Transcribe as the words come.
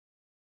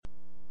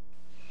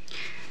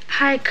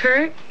Hi,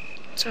 Kurt.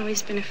 It's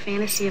always been a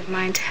fantasy of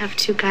mine to have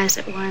two guys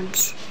at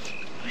once.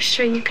 Oh,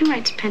 sure, you can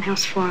write to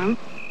Penthouse for him.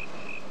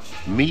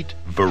 Meet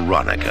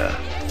Veronica.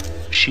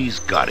 She's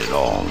got it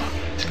all.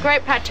 It's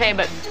great pate,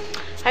 but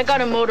I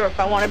got a motor if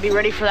I want to be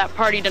ready for that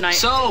party tonight.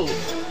 So,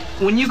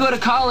 when you go to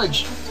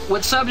college,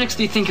 what subjects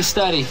do you think of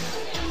study?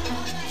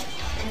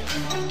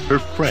 Her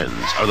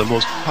friends are the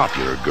most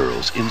popular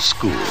girls in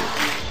school.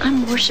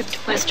 I'm worshipped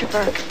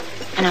Westerberg,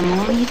 and I'm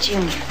only a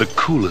junior. The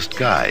coolest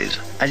guys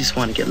I just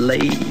want to get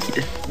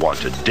laid. want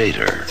to date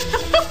her.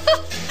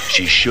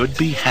 She should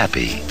be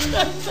happy.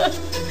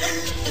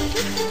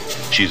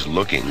 She's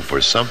looking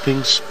for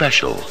something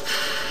special.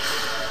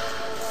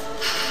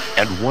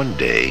 And one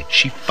day,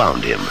 she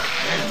found him.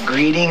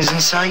 Greetings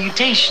and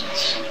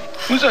salutations.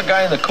 Who's that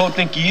guy in the coat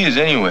think he is,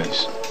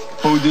 anyways?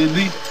 Bo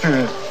Diddley?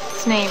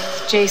 His name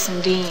is Jason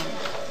Dean.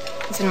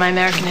 It's in my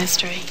American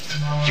history.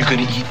 You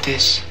gonna eat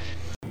this?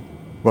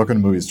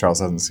 Welcome to Movies Charles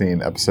Hasn't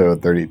Seen,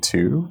 episode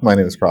 32. My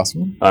name is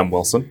Crossman. I'm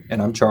Wilson.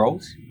 And I'm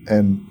Charles.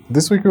 And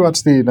this week we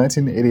watched the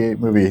 1988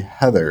 movie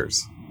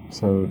Heathers.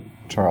 So,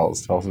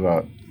 Charles, tell us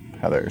about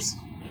Heathers.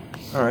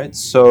 All right,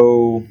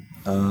 so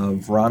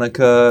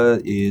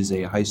Veronica is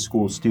a high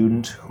school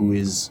student who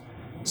is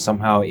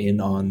somehow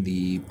in on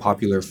the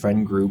popular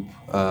friend group,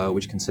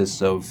 which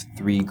consists of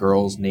three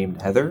girls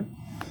named Heather.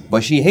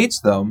 But she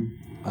hates them,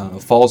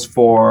 falls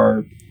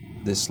for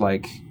this,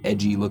 like,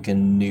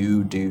 edgy-looking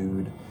new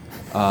dude.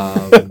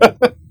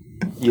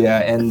 Yeah,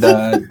 and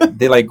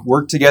they, like,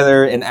 work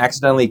together and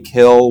accidentally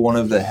kill one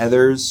of the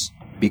Heathers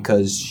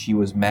because she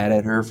was mad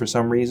at her for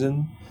some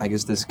reason. I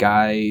guess this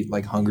guy,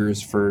 like,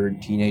 hungers for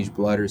teenage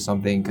blood or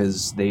something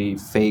because they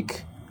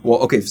fake... Well,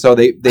 okay, so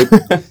they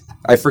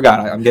I forgot.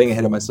 I'm getting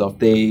ahead of myself.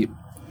 They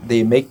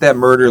make that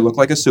murder look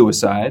like a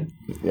suicide.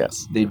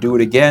 Yes. They do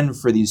it again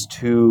for these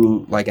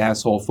two, like,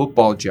 asshole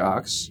football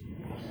jocks.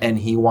 And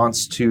he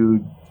wants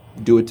to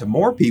do it to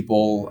more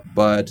people,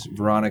 but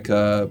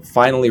Veronica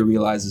finally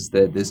realizes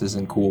that this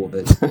isn't cool,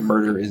 that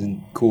murder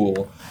isn't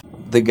cool.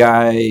 The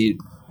guy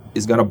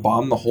is going to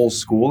bomb the whole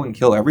school and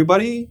kill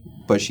everybody,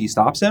 but she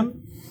stops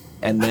him,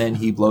 and then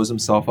he blows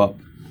himself up.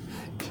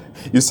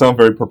 You sound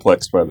very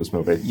perplexed by this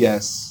movie.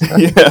 Yes.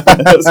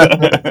 Yes.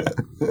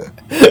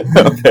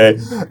 Okay.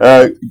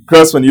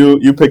 Crossman,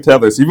 you picked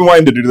Heathers. You've been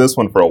wanting to do this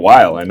one for a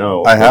while, I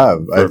know. I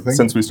have.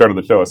 Since we started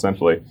the show,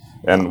 essentially.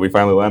 And we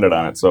finally landed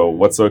on it. So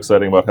what's so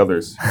exciting about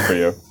Heathers for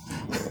you?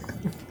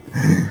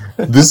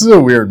 This is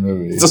a weird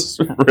movie. It's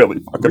a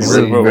really fucking This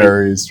weird is a movie.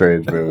 very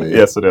strange movie.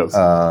 Yes, it is.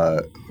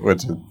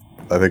 Which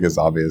I think is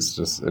obvious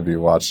just if you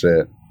watched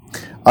it.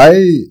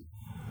 I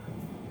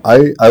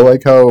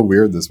like how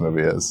weird this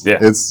movie is. Yeah.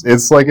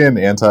 It's like an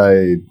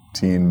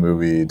anti-teen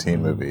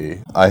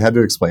movie. I had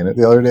to explain it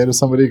the other day to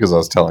somebody because I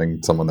was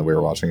telling someone that we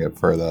were watching it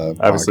for the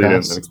Obviously, podcast.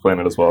 you didn't explain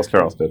it as well as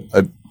Charles did.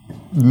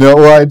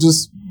 No, I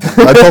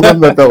told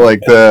them that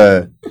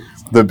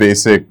the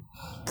basic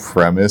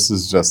premise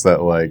is just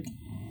that, like,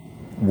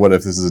 what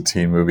if this is a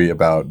teen movie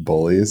about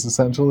bullies,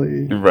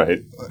 essentially?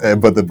 Right.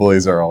 But the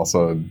bullies are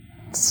also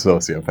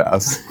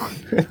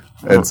sociopaths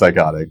and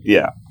psychotic.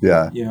 Yeah.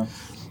 Yeah. Yeah.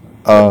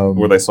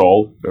 Were they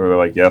sold? Or were they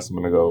like, yes, I'm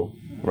going to go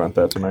rent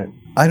that tonight?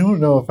 I don't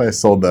know if I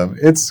sold them.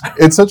 It's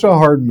such a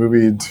hard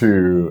movie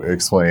to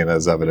explain,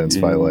 as evidenced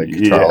by, like,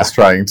 Charles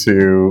trying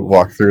to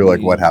walk through,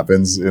 like, what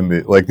happens in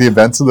the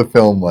events of the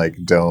film, like,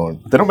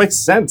 They don't make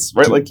sense,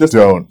 right? Like, just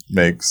don't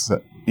make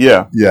sense.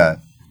 Yeah. Yeah.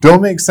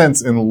 Don't make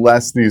sense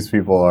unless these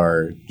people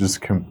are just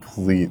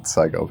complete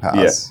psychopaths.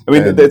 Yeah. I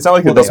mean, it's not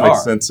like it doesn't make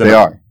sense. They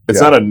are. It's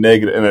not a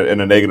negative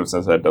in a negative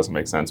sense that it doesn't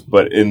make sense,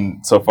 but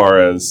in so far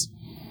as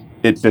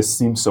it just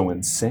seems so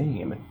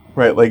insane,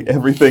 right? Like,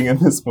 everything in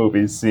this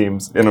movie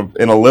seems, in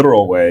a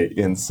literal way,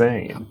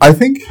 insane. I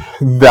think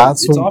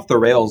it's off the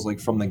rails, like,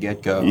 from the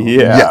get-go.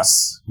 Yeah.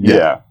 Yes.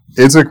 Yeah.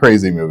 It's a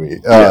crazy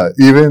movie.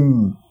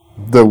 Even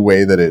the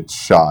way that it's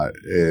shot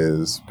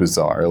is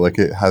bizarre. Like,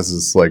 it has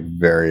this, like,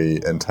 very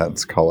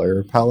intense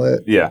color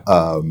palette. Yeah.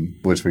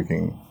 Which we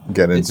can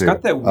get into. It's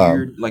got that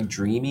weird, like,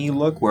 dreamy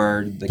look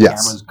where the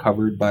camera's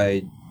covered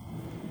by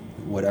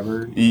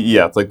whatever.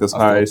 Yeah, it's like this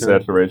high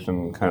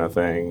saturation kind of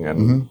thing,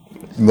 and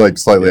like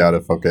slightly out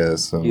of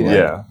focus. And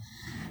yeah,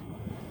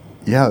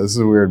 this is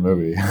a weird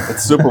movie.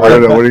 It's super I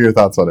don't weird. know. What are your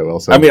thoughts on it,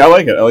 Wilson? I mean, I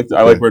like it.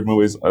 I like weird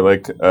movies. I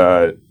like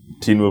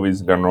teen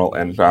movies in general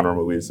and genre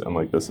movies, and,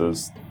 like, this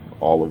is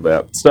all of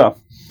that stuff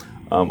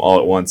all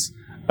at once.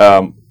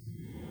 I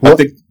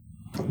think.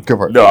 Go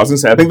for it. No, I was gonna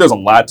say I think there's a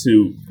lot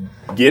to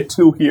get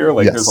to here.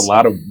 Like, there's a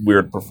lot of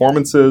weird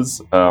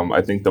performances.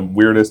 I think the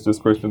weirdest is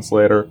Christian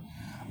Slater.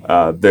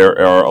 There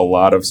are a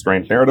lot of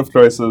strange narrative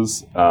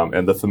choices,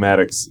 and the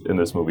thematics in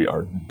this movie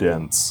are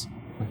dense.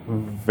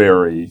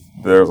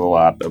 There's a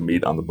lot of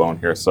meat on the bone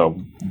here.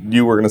 So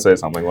you were going to say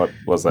something. What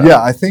was that?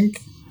 Yeah, I think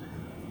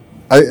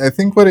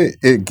what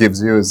it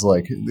gives you is,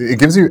 like, it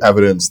gives you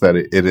evidence that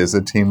it is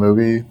a teen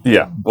movie.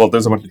 Yeah. Well,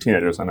 there's a bunch of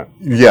teenagers in it.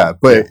 Yeah,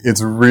 but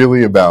it's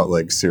really about,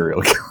 like,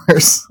 serial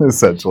killers,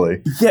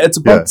 essentially. Yeah, it's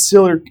about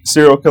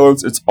serial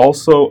killers. It's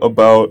also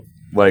about,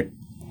 like,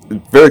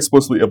 very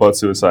explicitly about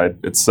suicide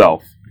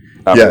itself.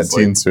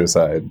 obviously. Yeah, teen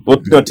suicide.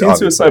 Well, no, teen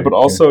obviously, suicide, but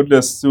also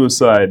just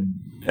suicide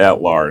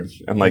at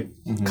large, and like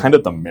kind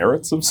of the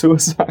merits of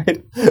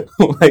suicide.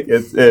 Like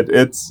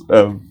it's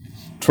a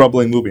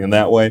troubling movie in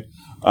that way.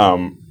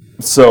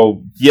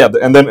 So yeah,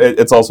 and then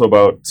it's also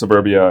about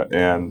suburbia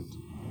and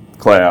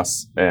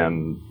class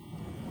and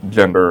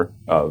gender.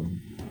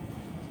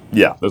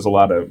 Yeah, there's a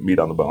lot of meat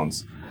on the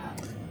bones.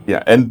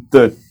 Yeah, and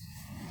the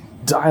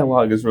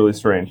dialogue is really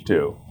strange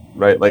too,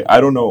 right? Like, I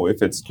don't know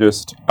if it's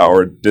just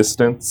our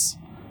distance,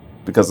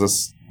 because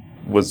this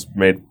was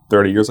made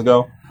 30 years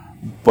ago,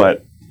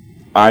 but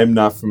I'm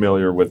not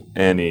familiar with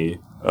many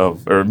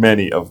of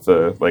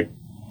the, like,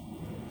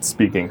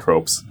 speaking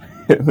tropes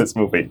in this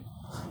movie.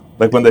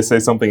 Like, when they say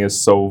something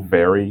is so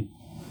very,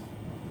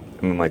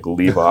 and, like,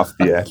 leave off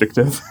the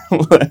adjective.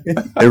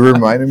 It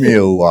reminded me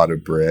a lot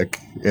of Brick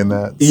in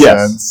that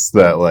sense,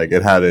 that, like,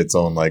 it had its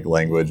own, like,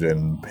 language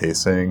and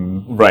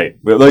pacing. Right.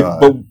 But,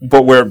 like,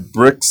 but where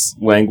Brick's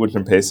language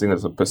and pacing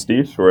is a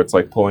pastiche, where it's,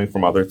 like, pulling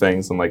from other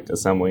things and, like,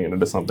 assembling it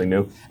into something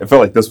new, it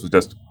felt like this was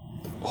just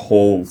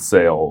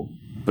wholesale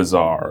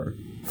bizarre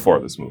for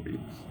this movie,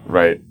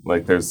 right?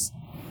 Like, there's...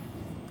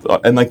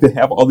 and, like, they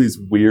have all these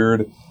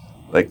weird,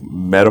 like,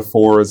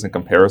 metaphors and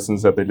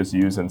comparisons that they just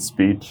use in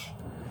speech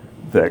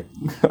that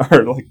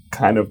are, like,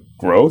 kind of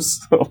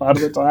gross a lot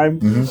of the time.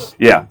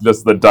 Yeah,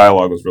 just the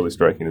dialogue was really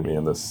striking to me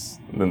in this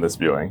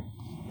viewing.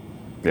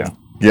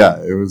 Yeah,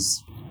 it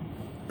was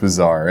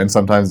bizarre and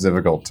sometimes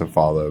difficult to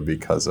follow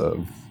because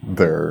of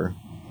their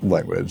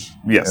language.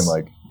 Yes. And,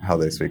 like, how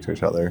they speak to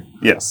each other.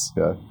 Yes.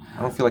 Yeah.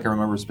 I don't feel like I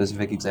remember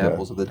specific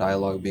examples of the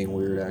dialogue being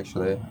weird,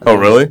 actually. Oh,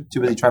 really?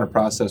 Too busy trying to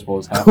process what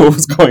was happening. What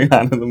was going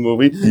on in the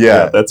movie?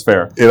 Yeah, that's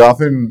fair.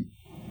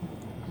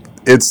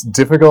 It's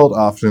difficult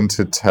often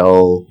to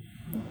tell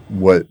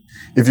what...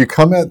 If you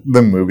come at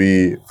the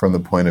movie from the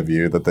point of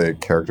view that the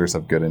characters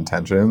have good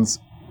intentions,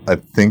 I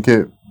think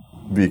it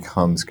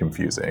becomes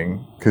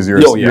confusing. Because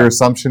your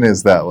assumption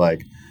is that,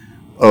 like,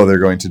 oh, they're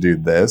going to do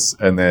this,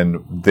 and then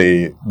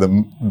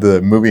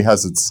the movie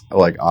has its,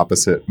 like,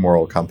 opposite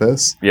moral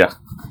compass. Yeah.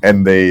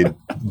 And they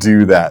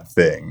do that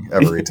thing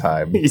every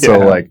time. Yeah. So,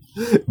 like,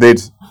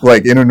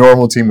 like, in a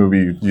normal teen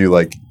movie,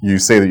 you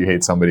say that you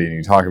hate somebody and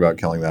you talk about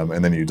killing them,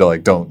 and then you,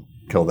 like, don't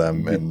kill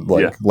them, and,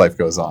 like, life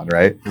goes on,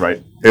 right?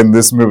 Right. In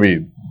this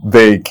movie,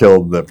 they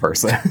killed the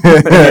person.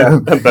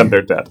 And then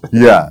they're dead.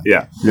 Yeah.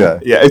 Yeah. Yeah.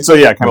 Yeah. So,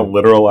 yeah, it kind of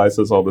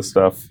literalizes all the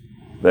stuff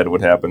that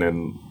would happen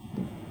in,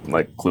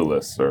 like,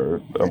 Clueless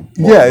or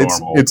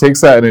it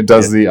takes that and it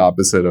does the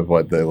opposite of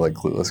what the, like,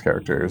 Clueless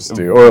characters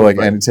do, or, like,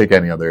 and take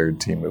any other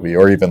teen movie,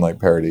 or even, like,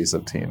 parodies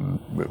of teen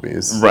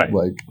movies, right?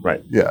 Like,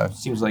 right, yeah.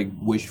 Seems like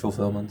wish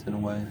fulfillment in a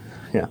way.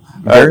 Yeah,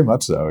 very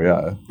much so.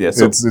 Yeah, yeah.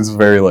 So it's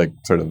very, like,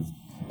 sort of,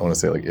 I want to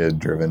say, like,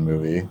 id-driven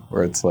movie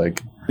where it's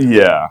like,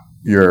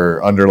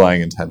 your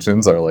underlying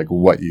intentions are, like,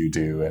 what you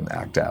do and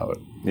act out.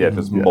 Yeah, it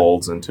just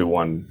molds into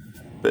one.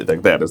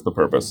 Like, that is the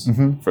purpose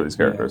for these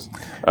characters.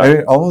 And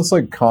it almost,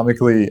 like,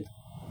 comically,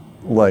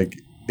 like,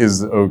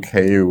 is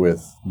okay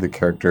with the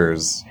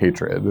characters'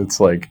 hatred. It's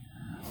like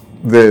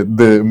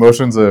the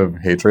emotions of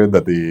hatred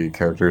that the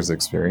characters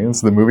experience,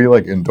 the movie,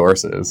 like,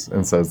 endorses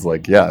and says,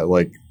 like, yeah,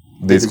 like,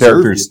 these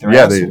characters,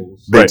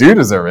 they do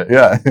deserve it.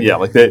 Yeah. Yeah,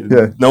 like,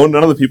 none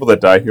of the people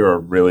that die here are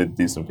really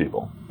decent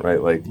people,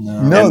 right? Like,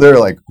 no, they're,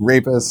 like,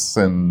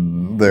 rapists,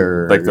 and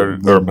they're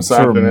misogynists,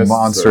 sort of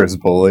monstrous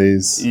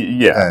bullies.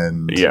 Yeah.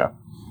 And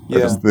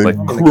like,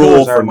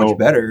 cruel for much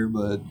better,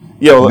 but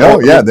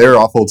they're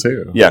awful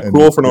too. Yeah,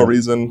 cruel for no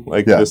reason.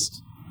 Like,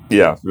 just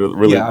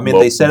really. Yeah, I mean,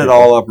 they set it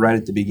all up right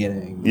at the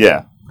beginning.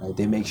 Yeah, right.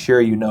 They make sure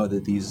you know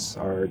that these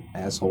are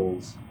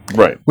assholes.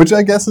 Right. Which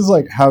I guess is,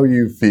 like, how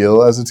you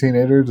feel as a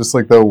teenager. Just,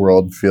 like, the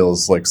world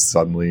feels, like,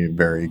 suddenly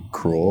very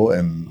cruel,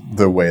 and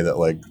the way that,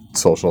 like,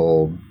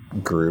 social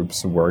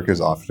groups work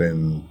is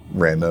often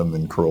random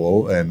and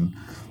cruel, and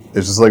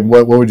it's just like,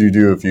 what would you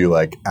do if you,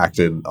 like,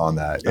 acted on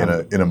that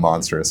in a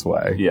monstrous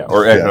way? Yeah,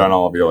 or acted on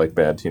all of your, like,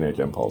 bad teenage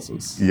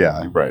impulses.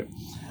 Yeah. Right.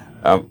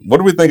 What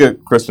do we think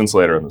of Christian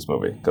Slater in this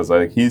movie? Because,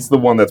 like, he's the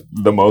one that's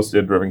the most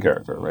id-driven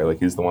character, right? Like,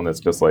 he's the one that's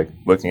just, like,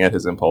 looking at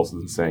his impulses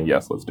and saying,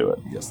 yes, let's do it.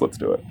 Yes, let's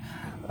do it.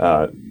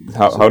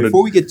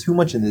 Before we get too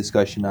much in the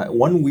discussion,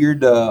 one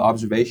weird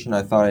observation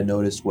I thought I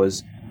noticed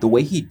was the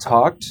way he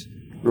talked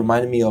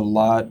reminded me a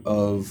lot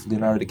of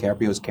Leonardo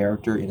DiCaprio's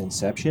character in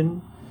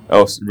Inception.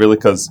 Oh, really?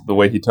 Because the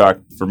way he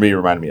talked, for me,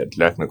 reminded me of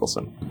Jack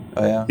Nicholson.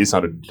 Oh, yeah? He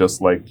sounded just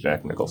like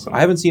Jack Nicholson. I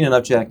haven't seen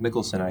enough Jack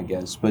Nicholson, I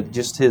guess, but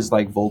just his,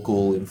 like,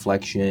 vocal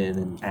inflection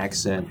and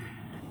accent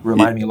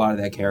reminded me a lot of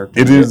that character.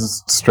 It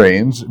is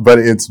strange, but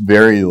it's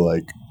very,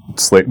 like,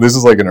 this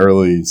is, like, an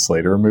early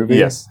Slater movie.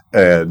 Yes.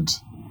 And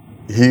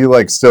he,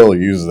 like, still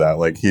uses that.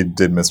 Like, he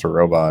did Mr.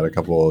 Robot a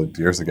couple of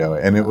years ago,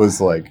 and it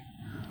was, like,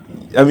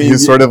 I mean,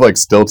 he's sort of, like,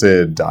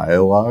 stilted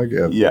dialogue.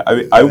 I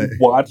mean, I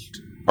watched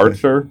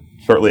Archer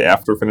shortly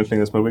after finishing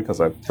this movie,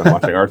 because I've been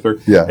watching Archer.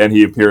 Yeah. And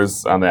he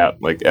appears on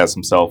that, like, as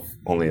himself,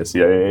 only a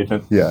CIA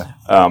agent. Yeah.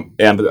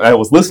 And I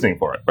was listening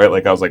for it, right?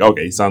 Like, I was like,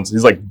 okay, he's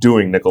like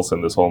doing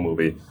Nicholson this whole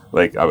movie.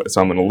 Like,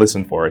 so I'm going to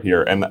listen for it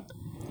here. And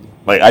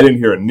Like, I didn't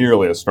hear it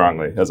nearly as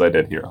strongly as I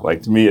did here.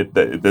 Like, to me,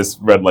 this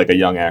read like a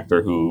young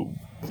actor who,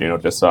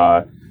 just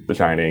saw The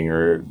Shining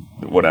or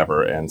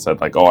whatever and said,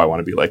 like, oh, I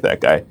want to be like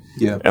that guy.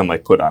 Yeah. And,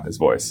 like, put on his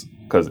voice.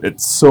 Because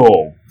it's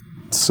so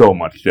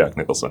much Jack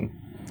Nicholson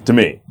to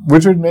me.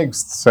 Which would make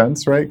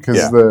sense, right?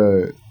 Because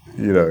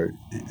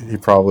he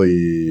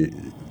probably,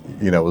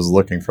 was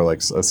looking for,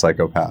 like, a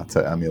psychopath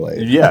to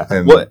emulate. Yeah.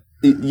 And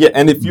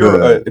and if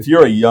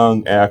you're a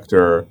young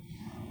actor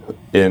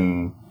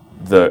in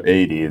the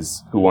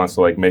 80s who wants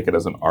to, like, make it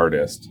as an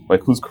artist,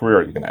 like, whose career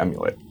are you going to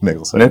emulate?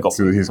 Nicholson.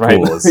 He's right?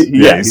 cool as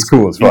he's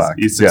cool as fuck.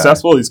 He's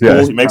successful, he's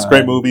cool, he makes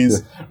great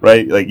movies,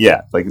 right? Like,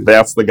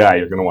 that's the guy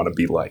you're going to want to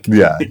be like.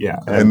 Yeah. Yeah.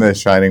 And The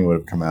Shining would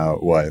have come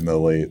out, in the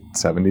late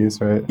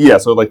 70s, right? Yeah,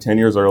 so like 10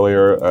 years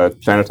earlier,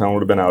 Chinatown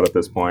would have been out at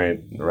this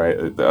point,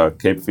 right?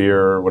 Cape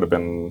Fear would have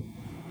been...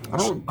 I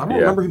don't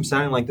remember him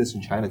sounding like this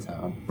in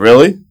Chinatown.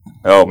 Really?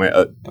 Oh,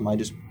 man. Am I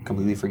just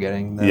completely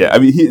forgetting that? Yeah, I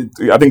mean,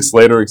 I think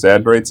Slater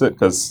exaggerates it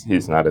because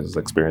he's not as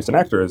experienced an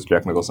actor as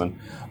Jack Nicholson.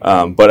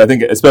 But I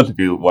think, especially if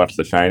you watch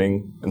The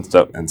Shining and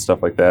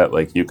stuff like that,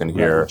 like, you can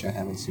hear... Which I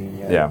haven't seen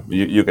yet. Yeah,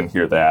 you can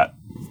hear that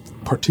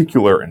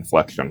particular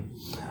inflection.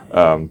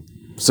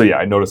 So yeah,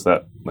 I noticed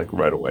that, like,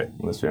 right away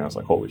in this film. I was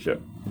like, holy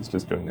shit, he's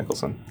just doing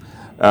Nicholson.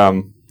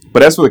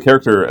 But as for the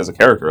character as a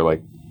character,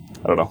 like,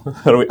 I don't know.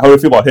 How do we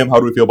feel about him?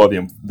 How do we feel about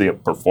the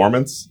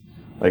performance?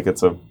 Like,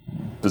 it's a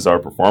bizarre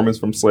performance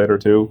from Slater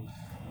too.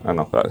 I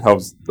don't know.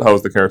 How's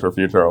the character for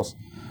you, Charles?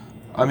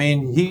 I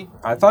mean,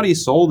 I thought he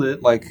sold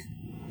it. Like,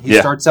 he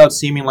starts out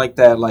seeming like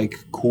that, like,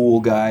 cool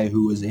guy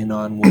who was in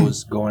on what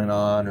was going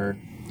on, or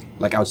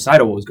like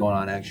outside of what was going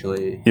on.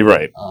 Actually, you're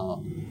right.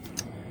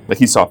 Like,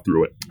 he saw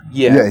through it.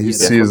 Yeah. He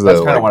sees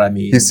that's kind of what I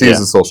mean. He sees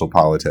the social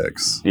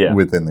politics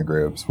within the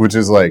groups, which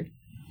is like.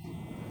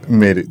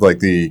 Made it like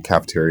the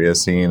cafeteria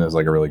scene is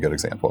like a really good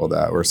example of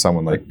that, where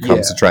someone like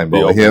comes to try and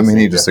bully him, and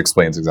he just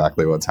explains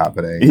exactly what's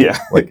happening. Yeah,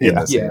 like in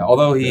the scene.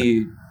 Although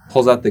he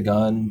pulls out the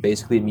gun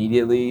basically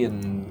immediately,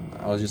 and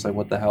I was just like,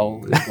 "What the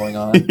hell is going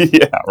on?"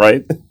 Yeah,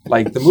 right.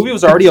 Like, the movie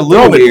was already a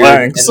little weird,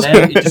 blanks. and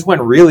then it just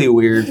went really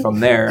weird from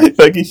there.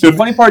 Like, the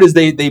funny part is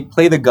they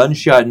play the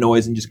gunshot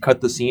noise and just cut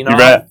the scene off.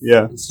 Right,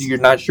 yeah. So you're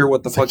not sure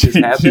what the fuck just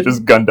happened. She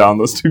just gunned down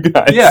those two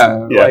guys.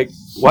 Yeah. Like,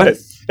 what? Right.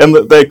 And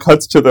they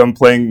cuts to them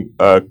playing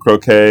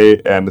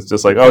croquet, and it's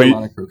just like, a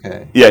lot of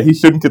croquet. Yeah, he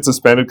shouldn't get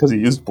suspended because he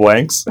used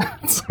blanks.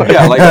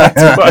 Like,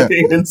 that's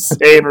fucking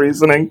insane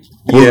reasoning.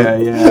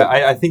 Yeah.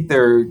 I think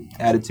their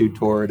attitude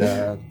toward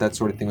that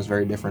sort of thing was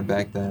very different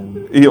back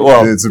then. Yeah,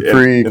 well, it's a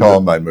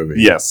pre-Columbine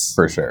movie. Yes,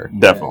 for sure,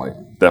 definitely,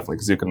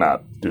 because you could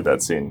not do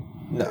that scene.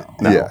 No.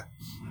 Yeah,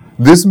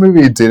 this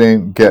movie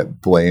didn't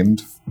get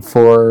blamed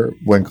for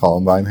when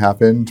Columbine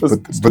happened,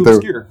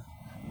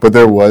 but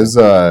there was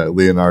a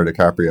Leonardo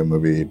DiCaprio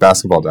movie,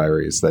 Basketball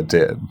Diaries, that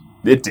did.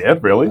 It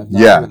did? Really?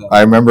 Yeah. I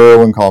remember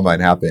when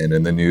Columbine happened,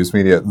 and the news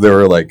media, there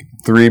were like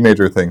three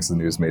major things the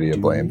news media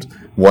blamed.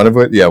 One of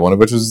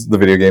which is the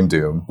video game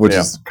Doom, which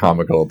is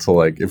comical to,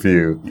 like, if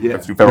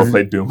you've ever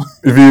played Doom.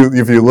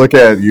 If you look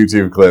at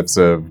YouTube clips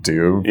of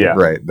Doom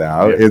right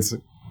now, it's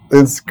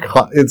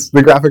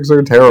the graphics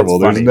are terrible.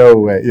 There's no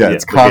way. Yeah,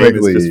 it's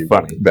comically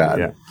funny.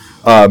 Bad.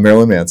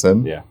 Marilyn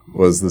Manson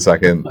was the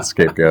second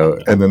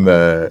scapegoat, and then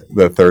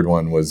the third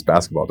one was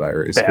Basketball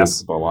Diaries.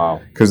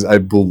 Wow. Because I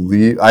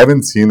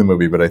haven't seen the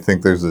movie, but I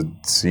think there's a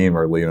scene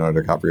where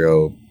Leonardo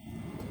DiCaprio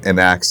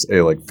enacts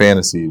a, like,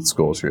 fantasy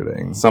school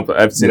shooting. Something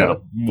I've seen it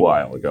a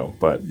while ago,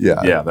 but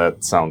yeah,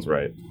 that sounds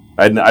right.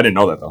 I didn't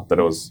know that, though, that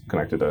it was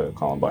connected to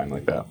Columbine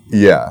like that.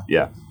 Yeah.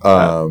 Yeah.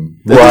 Well,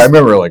 I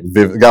remember, like,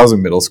 I was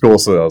in middle school,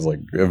 so that was, like,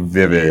 a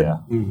vivid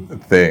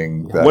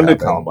thing. When did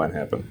Columbine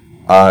happen?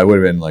 It would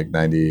have been, like,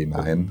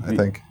 99, I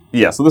think.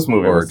 Yeah, so this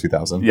movie or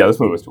 2000. Yeah, this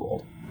movie was too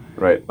old,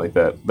 right? Like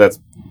that. That's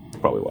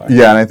probably why.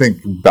 Yeah, and I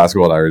think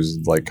Basketball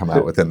Diaries like come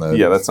out within the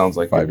that sounds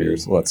like 5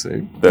 years. Let's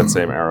see. That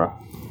same era.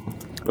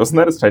 Wasn't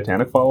that his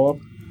Titanic follow-up?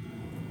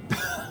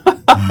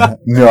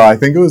 No, I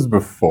think it was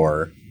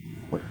before.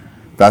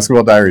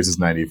 Basketball Diaries is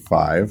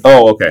 95.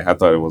 Oh, okay. I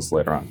thought it was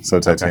later on. So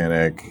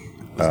Titanic...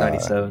 It was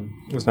 97.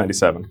 It was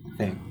 97. I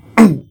think.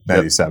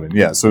 97.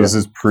 Yeah, so this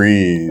is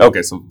pre...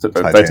 Okay, so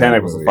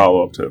Titanic was a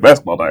follow-up to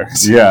Basketball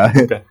Diaries. Yeah.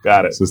 Okay,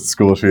 got it. So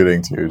school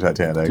shooting to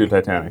Titanic.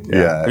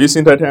 Yeah. Have you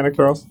seen Titanic,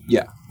 Charles?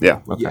 Yeah. Yeah,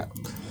 okay. Yeah.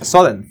 I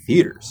saw that in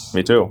theaters.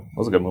 Me too. It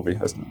was a good movie.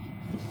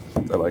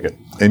 I like it.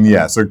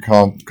 And so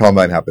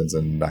Columbine happens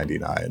in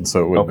 99,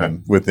 so it would have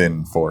been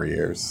within 4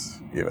 years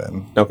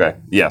even. Okay,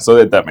 yeah,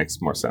 so that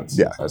makes more sense,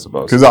 I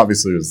suppose. Because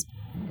obviously it was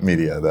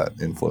media that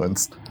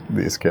influenced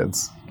these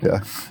kids.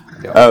 Yeah.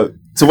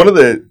 So one of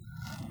the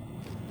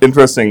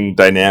interesting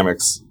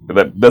dynamics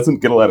that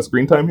doesn't get a lot of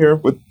screen time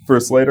here for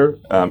Slater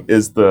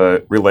is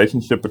the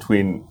relationship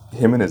between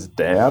him and his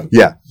dad.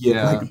 Yeah.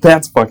 Like,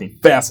 that's fucking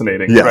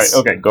fascinating. Yes. Right,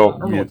 okay, go.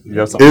 You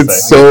have something to say.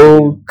 It's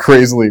so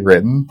crazily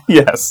written.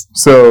 Yes.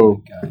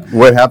 So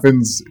what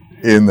happens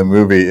in the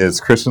movie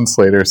is Christian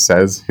Slater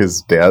says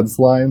his dad's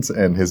lines,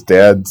 and his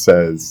dad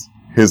says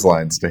his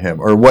lines to him,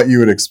 or what you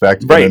would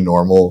expect in a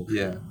normal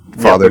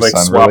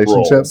father-son swap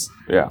relationship roles.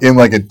 Yeah. in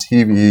like a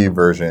TV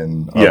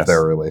version of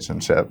their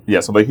relationship. Yeah,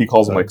 so like he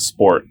calls him like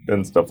sport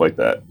and stuff like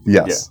that.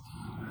 Yes.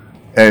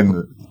 Yeah.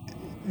 And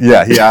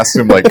he asks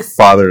him like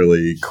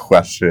fatherly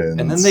questions.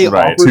 And then they to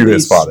awkwardly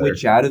his father.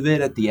 switch out of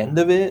it at the end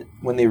of it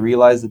when they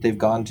realize that they've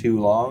gone too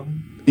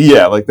long.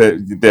 Yeah, like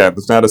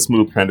it's not a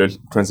smooth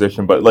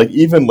transition, but like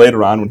even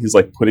later on when he's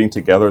like putting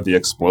together the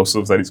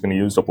explosives that he's going to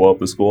use to blow up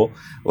the school,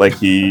 like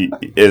he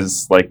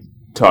is like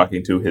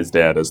talking to his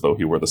dad as though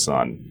he were the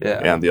son,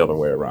 and the other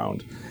way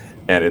around,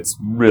 and it's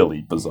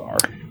really bizarre.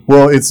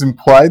 Well, it's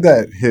implied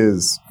that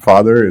his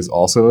father is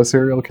also a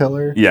serial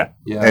killer. Yeah.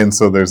 And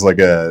so there's like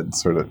a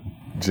sort of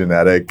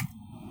genetic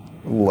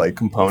like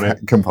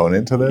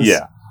component to this.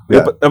 Yeah.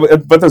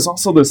 But there's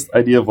also this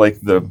idea of like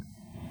the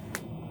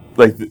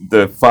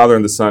father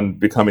and the son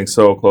becoming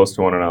so close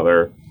to one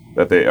another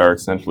that they are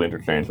essentially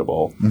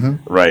interchangeable,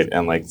 right?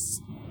 And like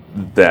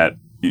that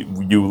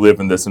you live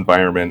in this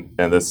environment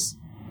and this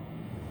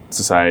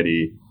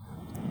society,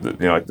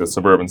 like the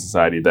suburban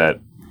society that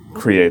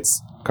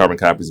creates carbon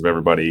copies of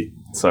everybody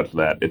such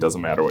that it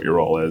doesn't matter what your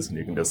role is and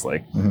you can just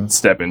like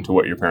step into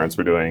what your parents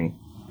were doing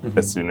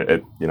as soon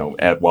as,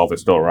 while they're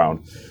still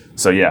around.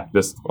 So yeah,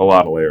 just a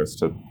lot of layers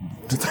to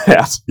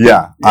that.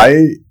 Yeah.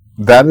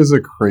 That is a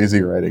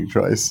crazy writing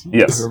choice.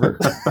 Yes.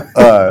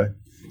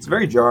 It's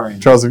very jarring.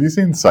 Charles, have you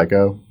seen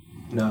Psycho?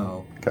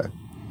 No. Okay.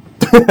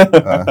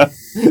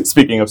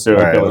 Speaking of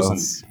serial killers and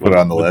put it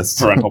on the list.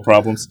 Parental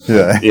problems.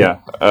 Yeah.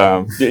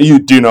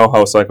 Do you know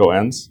how Psycho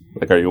ends?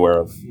 Like, are you aware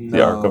of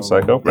the arc of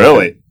Psycho?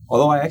 Really?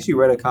 Although I actually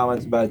read a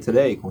comment about it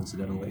today,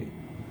 coincidentally.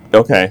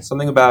 Okay.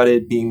 Something about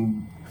it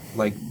being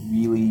like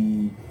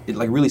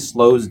really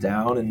slows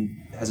down and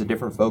has a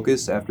different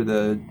focus after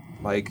the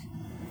like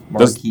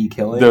marquee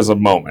killing. There's a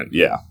moment,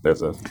 yeah.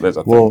 There's a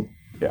well, thing.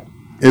 Yeah.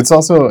 It's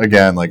also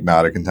again like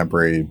not a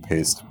contemporary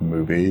paced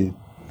movie.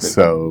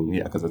 So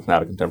because it's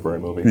not a contemporary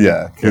movie.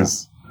 Yeah,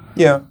 because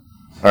all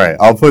right,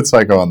 I'll put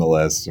Psycho on the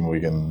list, and we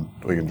can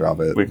drop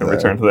it. We can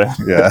return to that.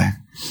 Yeah.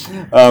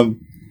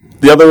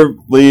 The other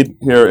lead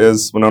here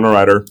is Winona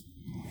Ryder.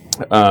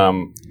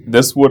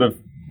 This would have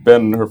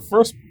been her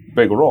first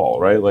big role,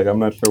 right? Like I'm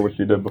not sure what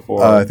she did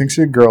before. I think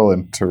she did Girl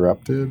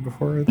Interrupted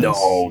before this.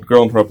 No,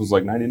 Girl Interrupted was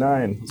like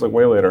 99. It was like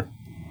way later.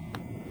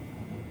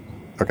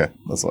 Okay,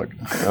 let's look.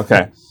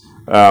 Okay.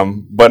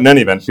 But in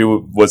any event, she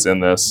was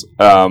in this.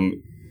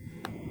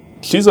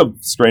 She's a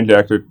strange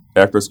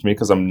actress to me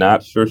because I'm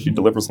not sure she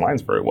delivers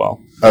lines very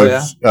well.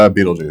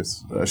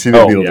 Beetlejuice. She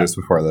did Beetlejuice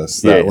before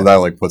this. That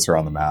like puts her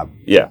on the map.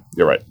 Yeah,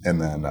 you're right.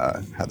 And then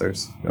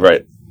Heathers. Yep.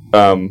 Right.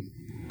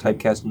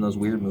 Typecast in those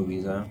weird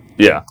movies, huh?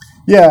 Yeah.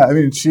 Yeah, I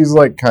mean, she's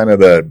like kind of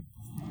the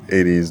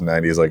 80s,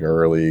 90s, like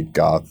early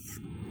goth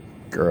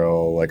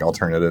girl, like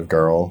alternative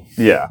girl.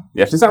 Yeah.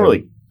 Yeah, she's not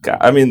really...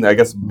 I mean, I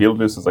guess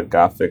Beetlejuice is a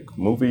gothic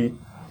movie,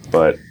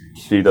 but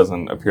she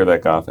doesn't appear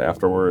that goth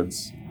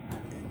afterwards.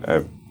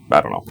 I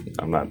don't know.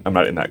 I'm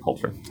not in that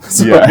culture,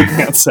 so I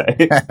can't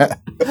say.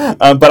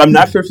 But I'm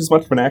not sure if she's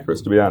much of an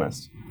actress, to be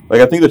honest.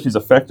 Like, I think that she's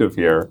effective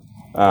here,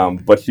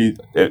 but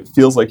it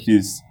feels like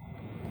she's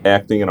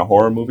acting in a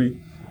horror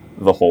movie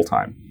the whole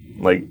time.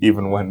 Like,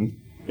 even when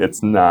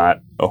it's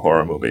not a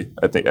horror movie,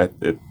 I think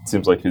it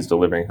seems like she's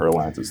delivering her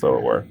lines as though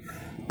it were.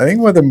 I think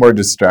one of the more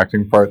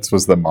distracting parts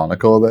was the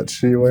monocle that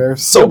she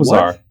wears. So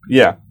bizarre.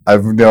 Yeah. I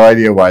have no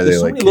idea why There's they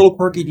so many little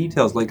quirky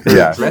details. Like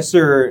her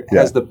dresser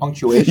has the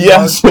punctuation.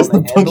 Yes, just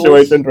the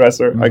punctuation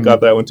dresser. I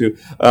got that one too.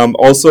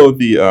 Also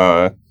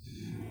the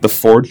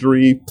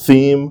forgery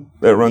theme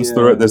that runs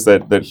through it is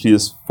that she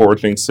is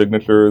forging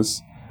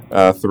signatures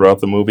throughout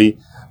the movie.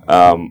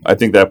 I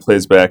think that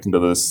plays back into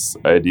this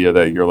idea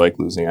that you're like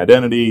losing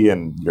identity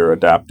and you're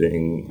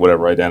adopting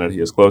whatever identity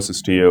is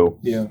closest to you.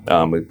 Yeah.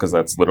 Because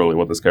that's literally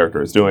what this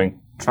character is doing.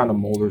 Trying to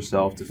mold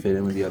herself to fit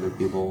in with the other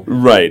people.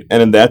 Right.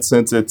 And in that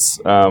sense, it's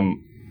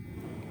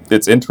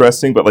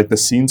interesting, but like the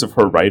scenes of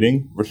her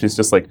writing where she's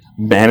just like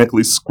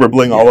manically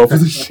scribbling all over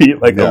the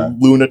sheet like a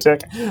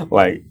lunatic,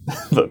 like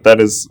that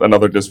is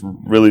another just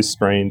really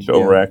strange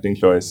overacting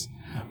choice.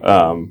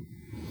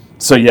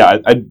 So yeah,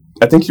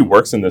 I think she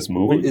works in this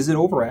movie. Well, is it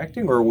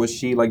overacting, or was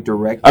she like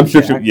directed? I'm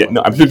sure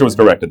I'm sure she was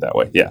directed that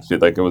way. Yeah,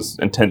 it was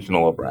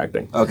intentional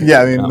overacting. Okay.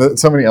 Yeah, I mean,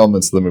 so many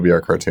elements of the movie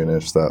are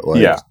cartoonish that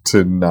like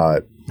to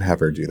not have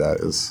her do that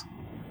is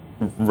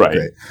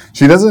great.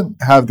 She doesn't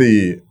have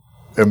the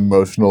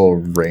emotional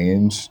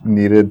range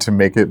needed to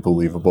make it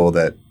believable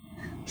that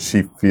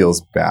she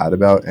feels bad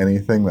about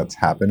anything that's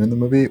happened in the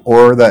movie,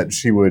 or that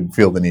she would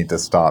feel the need to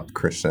stop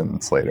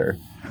Christian Slater.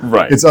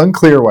 Right. It's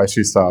unclear why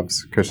she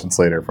stops Christian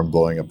Slater from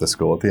blowing up the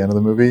school at the end of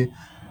the movie.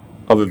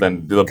 Other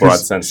than the broad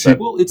sense that...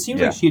 Well, it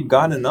seems like she had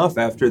gotten enough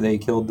after they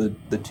killed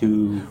the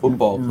two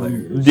football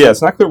players. Yeah,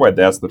 it's not clear why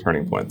that's the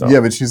turning point, though.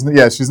 Yeah, but she's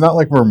not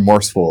like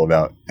remorseful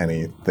about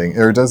anything.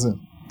 Or it doesn't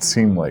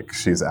seem like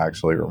she's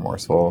actually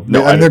remorseful.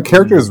 No, and their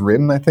character is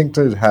written, I think,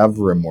 to have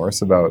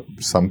remorse about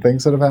some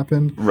things that have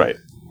happened. Right.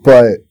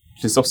 But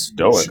she's so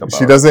stoic about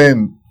she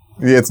doesn't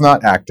It's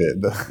not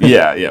acted.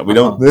 Yeah, we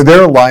don't.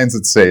 There are lines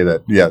that say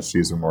that, yeah,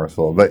 she's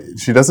remorseful, but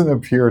she doesn't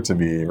appear to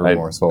be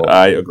remorseful.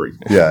 I agree.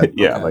 Yeah.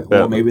 Yeah, Okay. like that.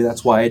 Well, maybe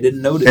that's why I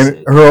didn't notice And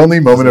it. her only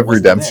moment of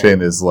wasn't redemption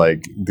there. is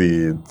like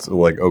the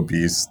like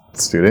obese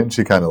student.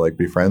 She kind of like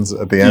befriends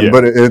at the end, Yeah.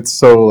 but it's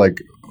so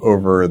like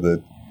over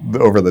the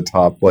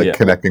top, like Yeah.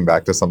 connecting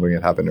back to something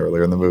that happened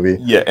earlier in the movie.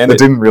 Yeah, and it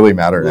didn't really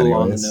matter a little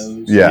on the anyways.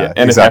 nose. Yeah,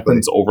 and exactly. it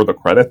happens over the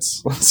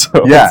credits,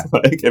 so Yeah. it's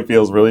like it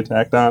feels really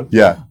tacked on.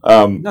 Yeah,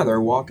 No,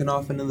 they're walking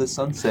off into the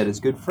sunset as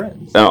good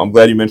friends. Now, I'm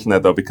glad you mentioned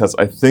that though, because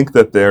I think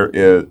that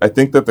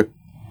the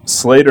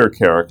Slater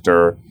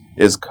character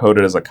is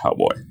coded as a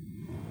cowboy,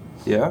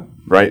 Yeah.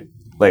 right?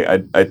 Like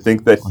I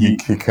think that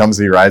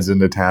he rides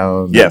into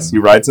town. Yes, he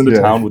rides into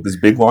Yeah. town with this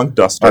big long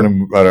duster on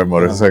a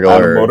motorcycle.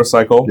 on or- a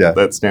motorcycle Yeah.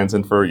 that stands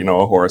in for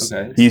a horse.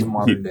 Okay, He it's the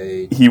modern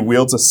day. he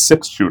wields a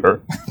 6-shooter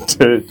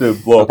to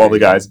blow up all the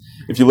guys.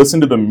 If you listen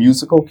to the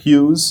musical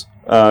cues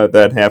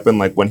that happen,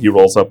 like when he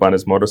rolls up on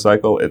his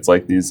motorcycle, it's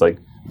like these like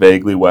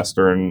vaguely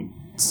Western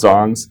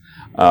songs.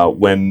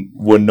 When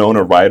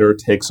Winona Ryder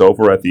takes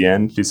over at the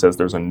end, she says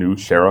there's a new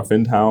sheriff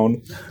in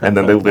town, and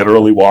then they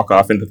literally walk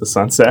off into the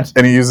sunset.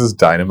 And he uses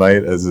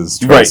dynamite as his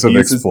Right, explosive he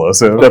uses-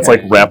 explosive. That's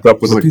like wrapped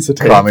up with Just, a piece of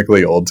tape.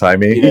 comically old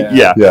timey.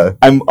 Yeah. Yeah.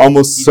 I'm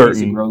almost He certain.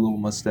 doesn't grow a little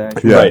mustache.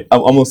 Yeah. Right.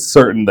 I'm almost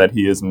certain that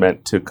he is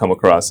meant to come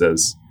across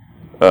as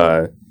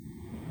a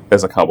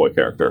cowboy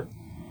character,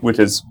 which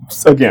is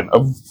again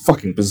a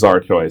fucking bizarre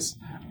choice.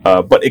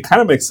 But it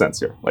kind of makes sense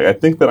here. Like I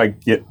think that I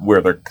get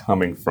where they're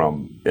coming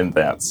from in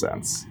that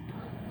sense,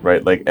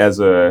 right? Like as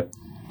a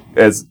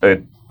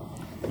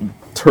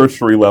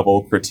tertiary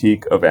level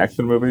critique of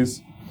action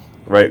movies,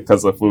 right?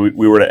 Because if we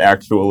were to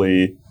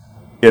actually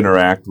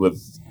interact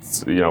with,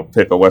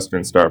 pick a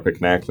Western star, pick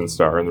an action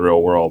star in the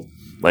real world,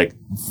 like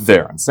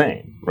they're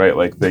insane, right?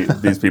 Like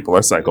these people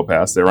are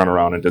psychopaths. They run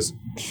around and just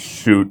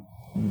shoot,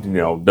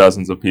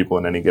 dozens of people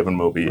in any given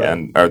movie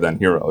and are then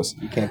heroes.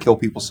 You can't kill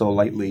people so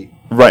lightly.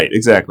 Right,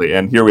 exactly.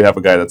 And here we have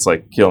a guy that's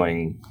like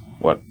killing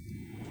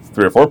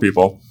 3 or 4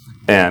 people,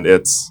 and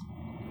it's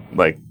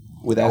like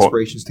With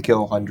aspirations to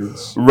kill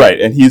hundreds. right,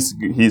 and he's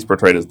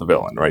portrayed as the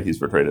villain, right? He's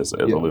portrayed as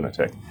a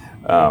lunatic,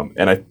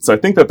 and I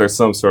think that there's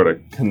some sort of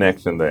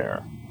connection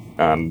there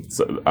on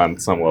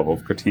some level of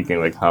critiquing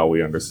like how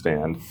we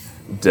understand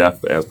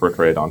death as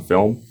portrayed on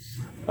film,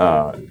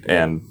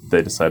 and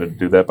they decided to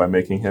do that by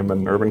making him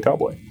an urban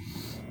cowboy.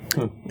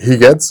 He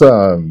gets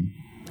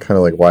kind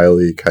of like Wile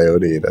E.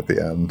 Coyote at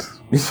the end.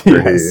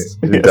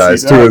 Where he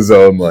dies to his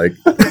own like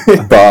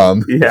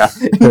bomb. Yeah,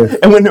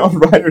 and when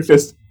Ryder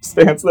just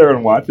stands there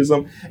and watches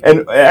him,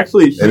 and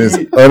actually And is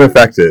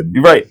unaffected.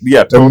 Right,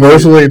 yeah, totally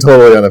Emotionally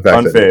totally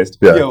unaffected. unfazed.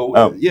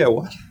 Yeah.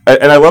 What?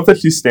 And I love that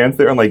she stands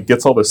there and like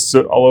gets all the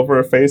soot all over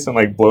her face and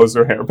like blows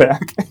her hair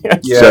back.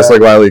 Just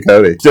like Wile E.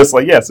 Coyote. Just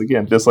like Yeah.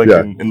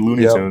 in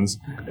Looney Tunes,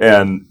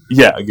 and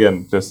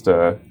again, just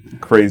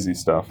crazy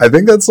stuff. I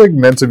think that's like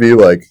meant to be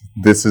like,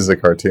 this is a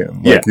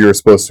cartoon. Like you're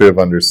supposed to have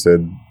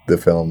understood the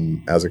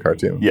film as a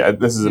cartoon. Yeah,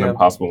 this is an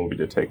impossible movie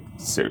to take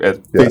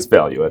at face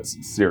value. It's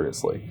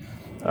seriously.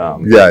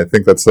 I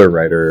think that's the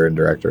writer and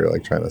director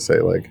like trying to say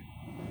like,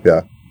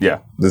 yeah,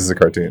 this is a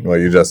cartoon. What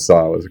you just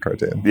saw was a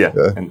cartoon. Yeah.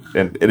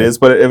 And it is,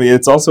 but I mean,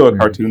 it's also a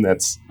cartoon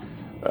that's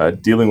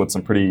dealing with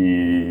some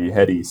pretty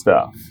heady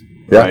stuff.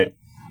 Yeah. Right?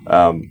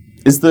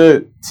 Is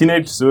the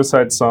Teenage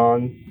Suicide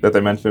song that they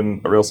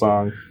mention a real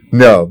song?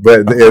 No,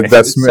 but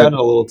that's It sounded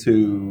a little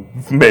too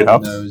made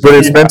up. But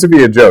it's meant to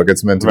be a joke.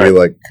 It's meant to be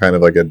like kind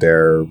of like a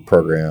Dare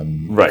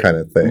program kind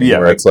of thing. Yeah,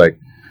 where like- it's like,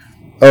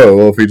 oh,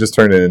 well, if we just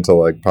turn it into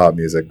like pop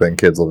music, then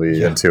kids will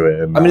be into it.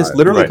 And I mean, it's not-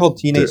 literally called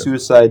Teenage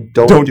Suicide.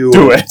 Don't do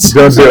Don't it.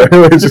 do it. Don't do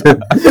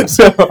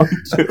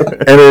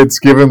it. And it's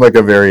given like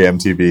a very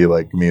MTV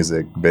like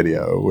music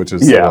video, which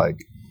is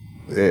like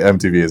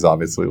MTV is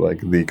obviously like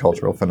the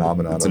cultural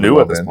phenomenon. It's of new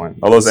the at this moment.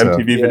 point. All those So-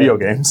 MTV video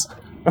games.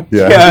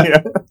 Yeah.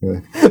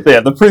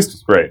 The priest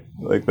was great.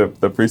 Like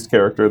the priest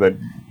character that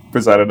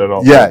presided at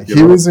all. Yeah,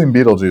 he was in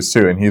Beetlejuice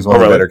too, and he's one of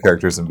the really? better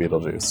characters in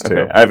Beetlejuice too.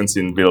 Okay, I haven't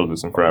seen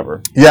Beetlejuice in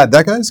forever. Yeah,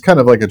 that guy's kind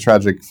of like a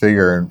tragic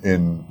figure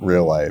in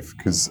real life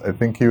because I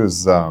think he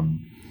was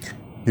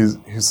he's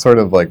sort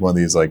of like one of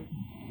these like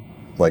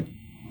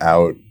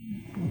out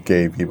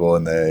gay people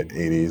in the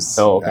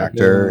 80s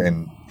actor,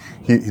 and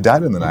he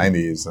died in the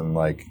 90s, and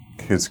like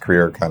his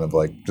career kind of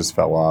like just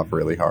fell off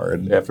really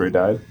hard after he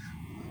died.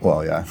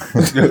 Well, yeah.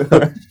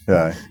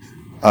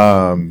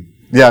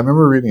 Yeah, I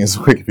remember reading his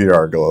Wikipedia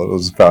article. It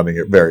was finding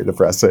it very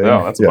depressing.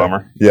 Oh, that's a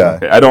bummer. Yeah.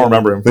 Okay. I don't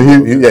remember him. But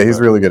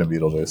he's really good in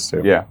Beetlejuice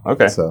too. Yeah,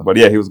 okay. So. But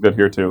he was good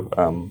here too.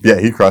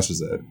 He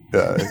crushes it.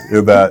 Yeah.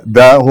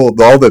 that whole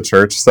all the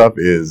church stuff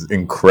is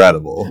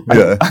incredible.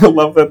 Yeah. I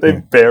love that they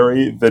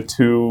bury the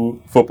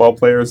 2 football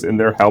players in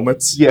their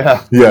helmets.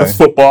 Yeah. With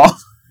football.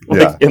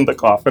 In the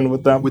coffin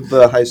with them. With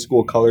the high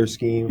school color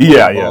scheme.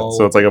 Yeah.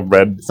 So it's like a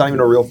red. It's not even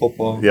a real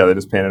football. Yeah, they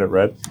just painted it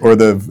red. Or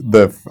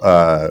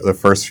the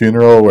first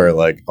funeral where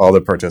like all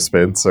the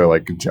participants are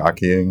like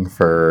jockeying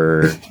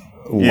for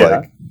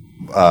like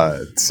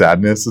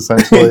sadness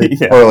essentially,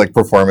 or like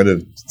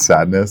performative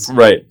sadness.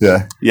 Right.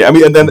 Yeah. Yeah. I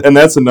mean, and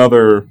that's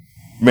another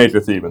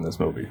major theme in this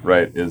movie,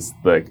 right? Is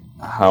like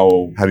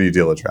how do you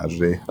deal with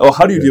tragedy? Oh,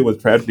 how do you deal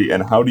with tragedy,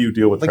 and how do you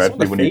deal with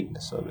tragedy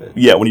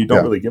when you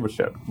don't really give a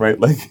shit, right?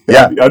 Like,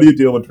 how do you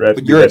deal with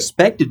tragedy? But you're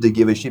expected to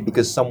give a shit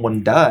because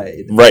someone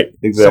died, right?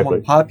 Exactly.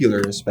 Someone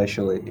popular,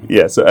 especially.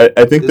 Yeah, so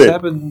I think this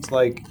happens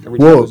like every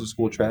time there's a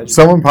school tragedy.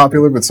 Someone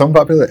popular, but someone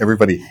popular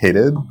everybody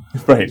hated,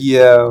 right?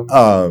 Yeah.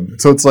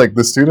 So it's like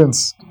the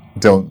students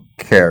don't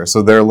care,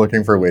 so they're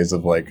looking for ways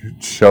of like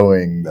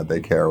showing that they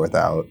care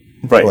without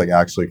like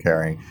actually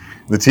caring.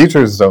 The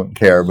teachers don't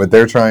care, but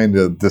they're trying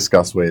to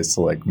discuss ways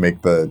to like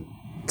make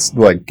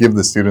give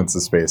the students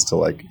the space to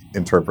like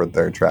interpret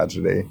their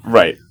tragedy,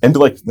 right, and to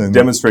like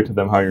demonstrate to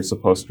them how you're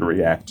supposed to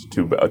react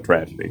to a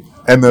tragedy.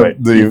 And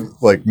the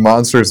like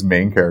monsters'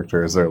 main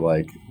characters are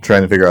like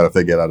trying to figure out if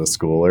they get out of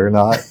school or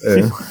not.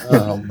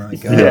 Oh my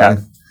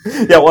god!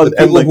 Yeah. Well, the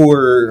people who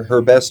were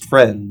her best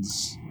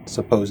friends.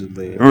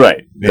 Supposedly,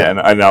 right? Yeah, and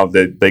I know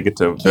they get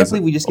to. Can't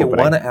believe we just get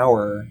 1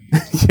 hour.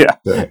 Yeah.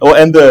 Well,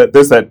 and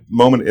there's that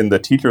moment in the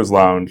teachers'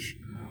 lounge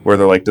where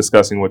they're like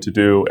discussing what to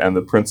do, and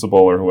the principal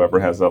or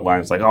whoever has that line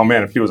is like, "Oh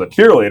man, if he was a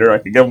cheerleader, I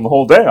could give him the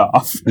whole day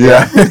off."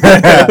 Yeah,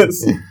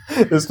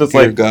 it's just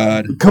like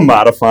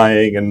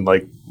commodifying and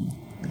like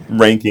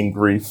ranking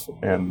grief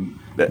and.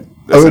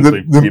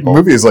 The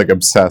movie is like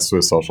obsessed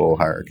with social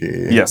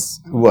hierarchy.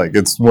 Yes, like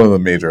it's one of the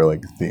major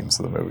like themes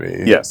of the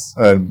movie. Yes,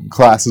 and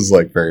class is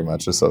like very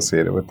much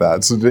associated with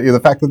that. So the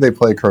fact that they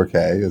play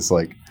croquet is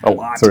like a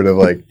lot, sort of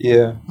like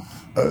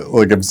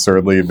like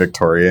absurdly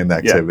Victorian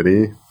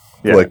activity,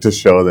 like to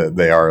show that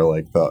they are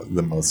like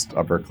the most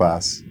upper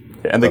class.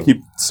 Yeah, and they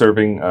keep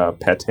serving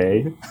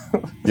pate.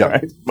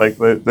 Right? Like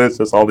there's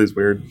just all these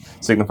weird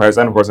signifiers,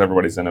 and of course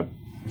everybody's in a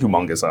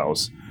humongous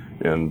house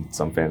in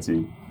some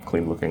fancy.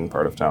 Clean-looking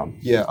part of town.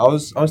 Yeah, I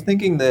was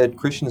thinking that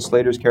Christian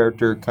Slater's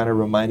character kind of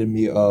reminded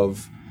me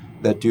of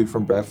that dude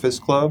from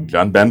Breakfast Club,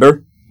 John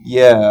Bender.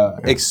 Yeah,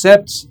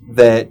 except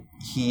that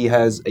he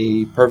has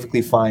a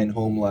perfectly fine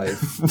home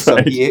life, so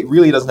he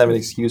really doesn't have an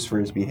excuse for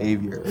his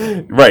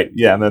behavior. Right.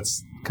 Yeah, and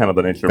that's kind of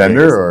the nature.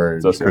 Bender or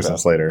Christian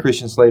Slater.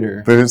 Christian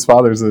Slater, but his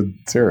father's a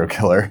serial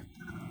killer.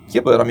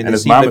 Yeah, but I mean, they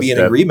seem to be in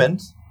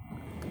agreement.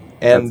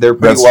 And they're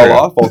pretty well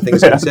off, all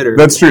things considered.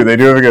 That's true. They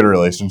do have a good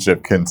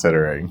relationship,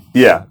 considering.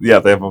 Yeah,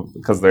 they have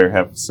because they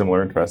have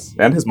similar interests.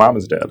 And his mom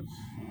is dead.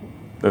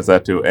 There's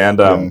that too.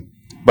 And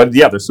but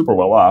yeah, they're super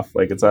well off.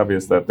 Like it's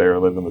obvious that they're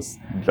living in this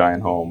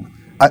giant home.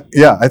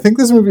 I think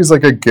this movie is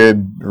like a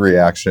good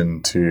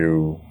reaction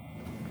to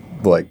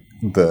like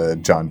the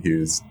John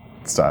Hughes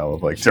style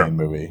of like teen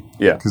movie.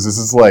 Yeah, because this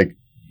is like.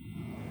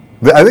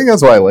 I think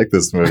that's why I like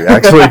this movie,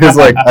 actually, because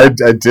like I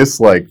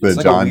dislike the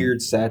it's John... a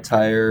weird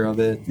satire of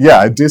it. Yeah,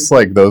 I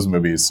dislike those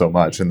movies so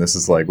much, and this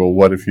is like, well,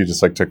 what if you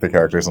just like took the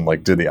characters and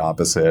like did the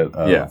opposite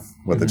of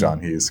what the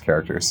John Hughes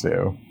characters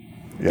do?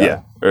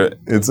 Yeah.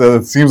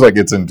 It seems like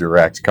it's in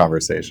direct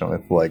conversation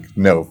with like,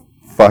 no,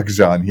 fuck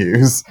John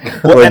Hughes.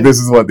 Well,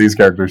 this is what these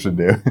characters should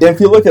do. If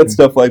you look at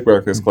stuff like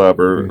Breakfast Club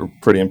or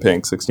Pretty in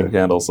Pink, 16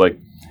 Candles, like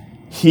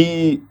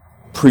he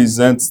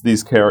presents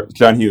these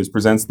John Hughes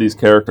presents these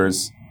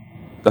characters,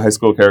 the high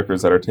school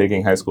characters that are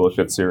taking high school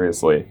shit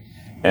seriously,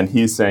 and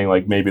he's saying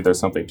like maybe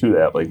there's something to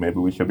that, like maybe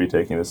we should be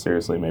taking this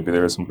seriously, maybe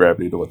there is some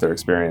gravity to what they're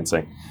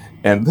experiencing.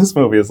 And this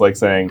movie is like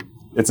saying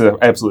it's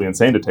absolutely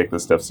insane to take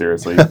this stuff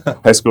seriously.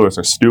 High schoolers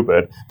are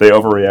stupid. They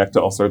overreact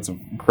to all sorts of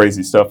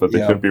crazy stuff that they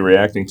shouldn't be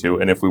reacting to,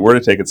 and if we were to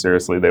take it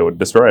seriously, they would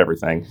destroy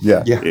everything.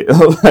 Yeah.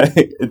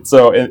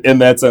 So in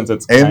that sense,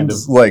 it's kind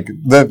of like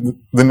the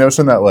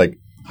notion that like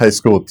high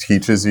school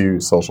teaches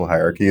you social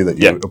hierarchy that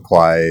you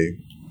apply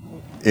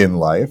in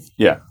life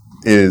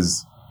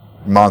is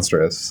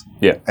monstrous,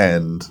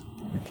 and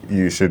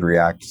you should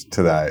react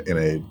to that in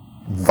a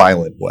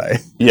violent way.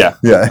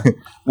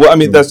 Well, I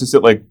mean, that's just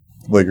it. Like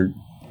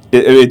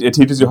it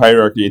teaches you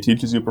hierarchy. It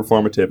teaches you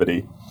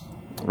performativity,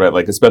 right?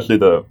 Like especially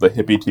the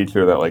hippie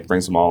teacher that like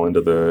brings them all into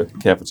the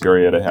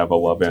cafeteria to have a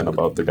love-in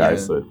about the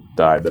guys that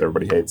died that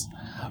everybody hates.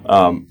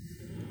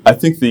 I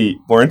think the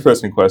more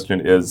interesting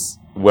question is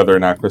whether or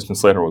not Christian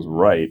Slater was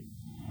right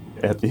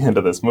at the end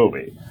of this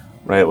movie.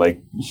 Right,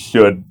 like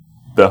should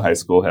the high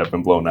school have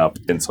been blown up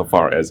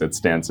insofar as it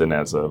stands in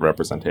as a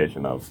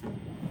representation of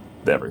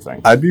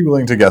everything? I'd be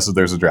willing to guess that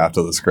there's a draft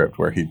of the script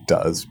where he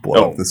does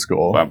blow up the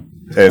school.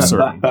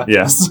 Certain.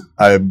 Yes,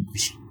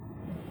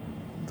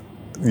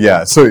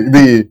 so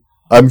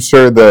I'm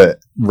sure the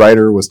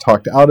writer was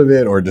talked out of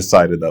it or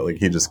decided that like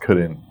he just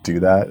couldn't do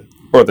that,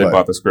 or they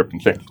bought the script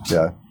and changed.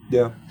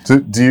 Yeah. So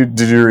did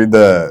you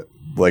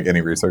read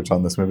any research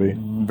on this movie?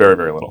 Very,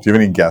 very little. Do you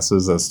have any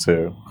guesses as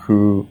to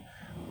who?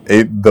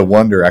 The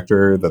one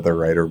director that the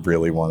writer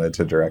really wanted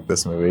to direct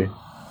this movie?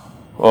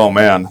 Oh,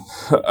 man.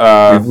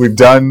 We've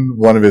done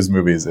one of his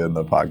movies in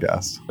the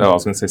podcast. Oh, I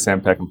was going to say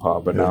Sam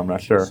Peckinpah, but no, I'm not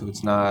sure. So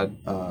it's not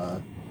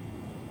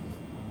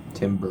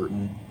Tim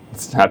Burton?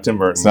 It's not Tim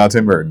Burton. It's not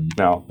Tim Burton.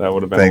 No, that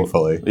would have been...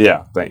 Thankfully.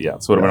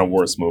 This would have been a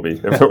worse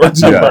movie if it were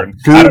Tim Burton.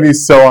 Because it would be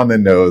so on the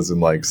nose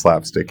and like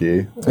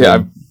slapsticky.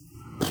 Yeah,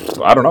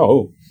 I don't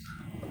know.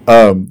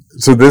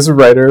 So this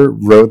writer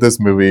wrote this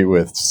movie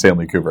with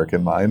Stanley Kubrick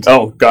in mind.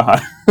 Oh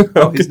God!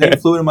 His name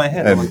flew into my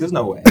head. I'm like, there's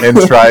no way. And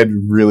tried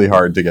really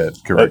hard to get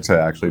Kubrick to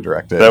actually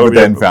direct it, but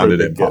then found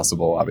it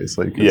impossible,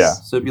 obviously. Yeah.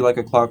 So it'd be like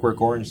a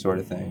Clockwork Orange sort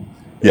of thing.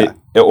 Yeah.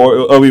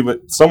 Or be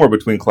somewhere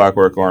between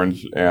Clockwork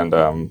Orange and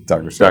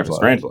Dr.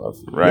 Strangelove,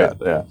 right?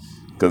 Yeah.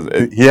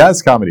 Because he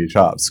has comedy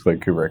chops,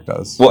 like Kubrick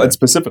does. Well, and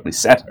specifically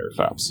satire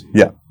chops.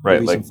 Yeah. Right.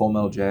 Maybe like some Full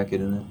Metal Jacket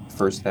in it,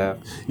 first half.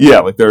 Yeah,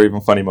 like there are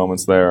even funny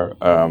moments there.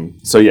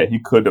 So yeah, he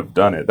could have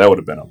done it. That would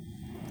have been a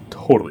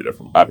totally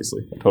different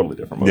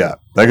movie. Yeah,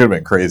 that could have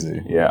been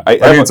crazy. Yeah. I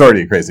mean, it's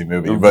already a crazy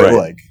movie, but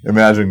like,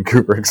 imagine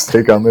Kubrick's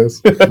take on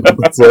this.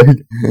 It's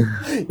like...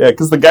 Yeah,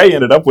 because the guy he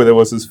ended up with, it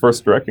was his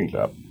first directing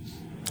job.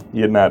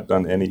 He had not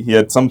done any... He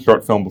had some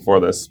short film before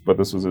this, but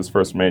this was his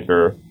first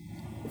major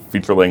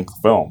feature-length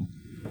film.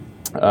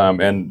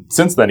 And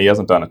since then, he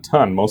hasn't done a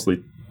ton.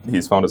 Mostly,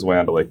 he's found his way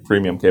onto like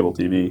premium cable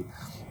TV.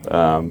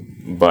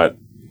 But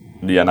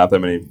yeah, not that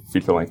many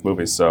feature-length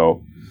movies.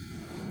 So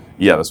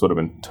yeah, this would have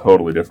been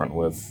totally different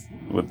with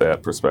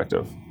that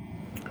perspective.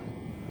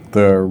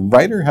 The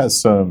writer has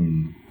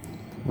some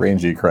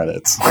rangy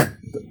credits.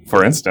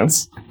 For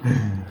instance,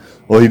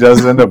 well, he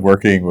does end up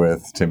working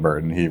with Tim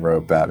Burton. He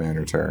wrote Batman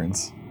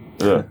Returns.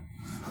 He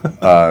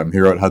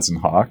wrote Hudson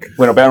Hawk.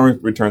 Wait, no, Batman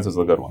Returns is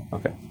a good one.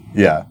 Okay.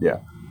 Yeah. Yeah.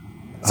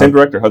 Same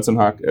director, Hudson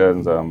Hawk,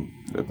 and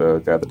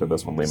the guy that did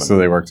this one, Lehman. So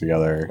they work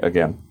together.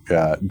 Again.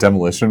 Yeah.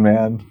 Demolition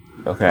Man.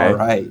 Okay. All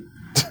right.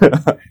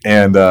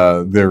 And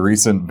the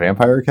recent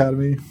Vampire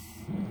Academy.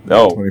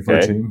 Oh,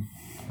 2014.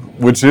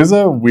 Okay. Which is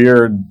a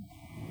weird,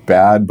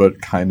 bad,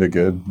 but kind of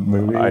good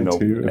movie, I know,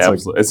 too. It's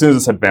absolutely. Like, as soon as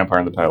it said vampire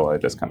in the title, I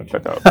just kind of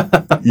checked out.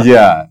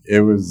 Yeah,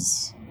 it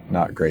was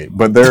not great.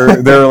 But there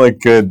are like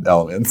good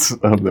elements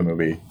of the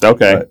movie.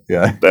 Okay. But,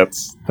 yeah.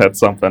 That's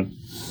something.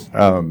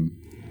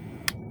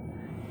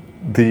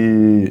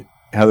 The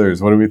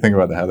Heathers. What do we think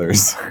about the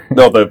Heathers?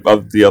 No,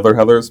 the other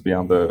Heathers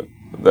beyond the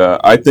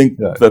I think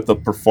that the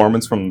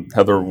performance from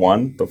Heather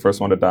 1, the first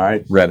one to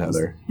die, Red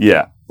Heather,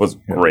 was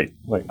great.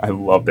 Like I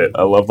loved it.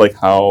 I loved like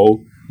how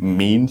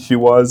mean she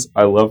was.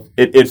 I love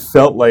it. It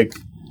felt like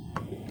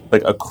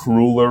a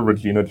crueler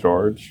Regina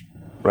George,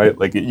 right?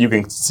 Like you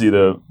can see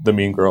the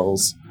Mean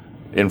Girls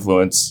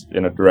influence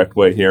in a direct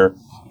way here.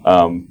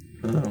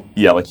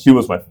 Yeah, like she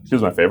was my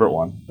favorite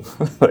one.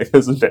 Like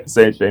it's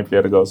a shame she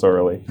had to go so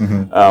early.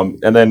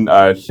 Mm-hmm. And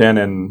then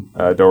Shannon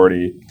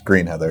Doherty,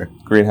 Green Heather,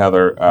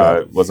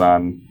 was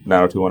on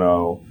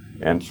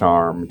 90210 and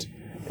Charmed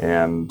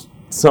and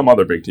some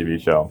other big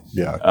TV show.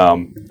 Yeah.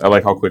 I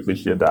like how quickly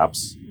she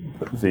adopts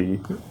the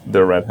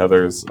Red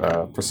Heather's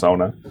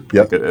persona.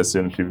 Yep. Like, as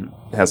soon as she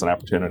has an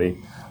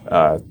opportunity.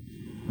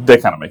 They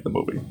kind of make the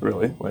movie,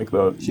 really.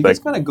 She gets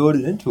kind of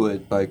goaded into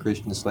it by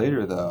Christian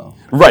Slater, though.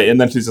 Right,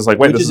 and then she's just like,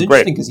 wait, this is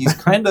great. Which is interesting, because he's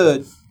kind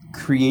of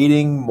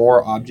creating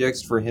more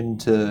objects for him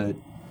to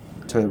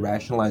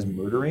rationalize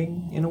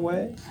murdering, in a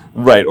way.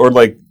 Right, or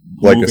like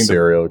a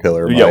serial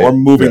killer. Yeah, or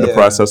moving the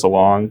process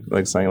along,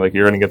 like saying, like,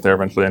 you're going to get there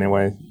eventually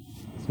anyway.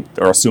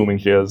 Or assuming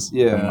she is.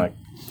 Yeah. And, like,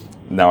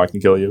 now I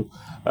can kill you.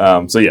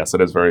 So, yes, it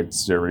is very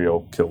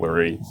serial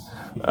killer-y.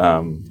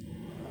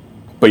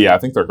 But yeah, I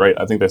think they're great.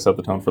 I think they set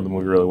the tone for the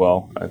movie really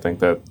well. I think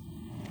that,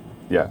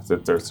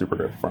 they're super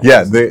good.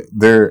 Yeah,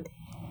 they're.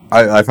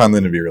 I found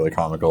them to be really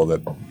comical.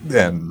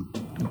 And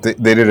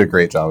they did a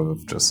great job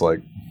of just like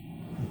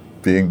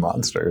being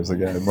monsters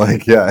again.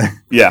 Like, yeah,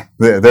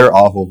 they're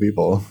awful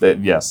people.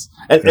 Yes,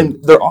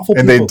 and they're awful,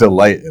 and people. They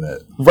delight in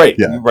it. Right,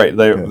 right.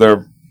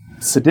 They're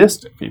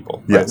sadistic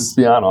people. Right? Yes, it's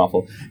beyond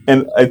awful.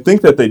 And I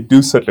think that they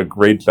do such a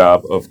great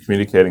job of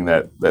communicating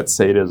that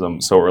sadism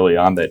so early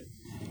on that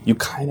you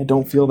kind of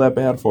don't feel that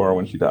bad for her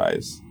when she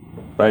dies,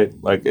 right?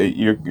 Like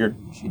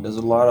she does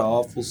a lot of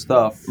awful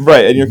stuff,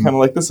 right? And you're kind of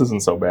like, this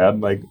isn't so bad.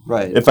 Like,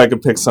 right? If I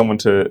could pick someone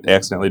to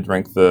accidentally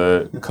drink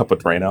the cup of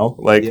Drano,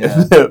 like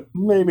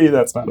maybe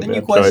that's not a bad choice. Then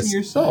you question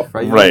yourself,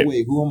 right? You're right? Like,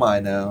 wait, who am I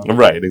now?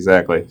 Right,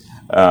 exactly.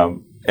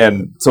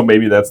 And so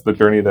maybe that's the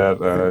journey that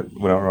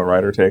Winona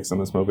Ryder takes in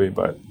this movie.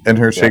 And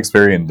her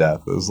Shakespearean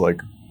death is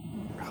like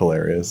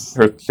hilarious.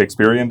 Her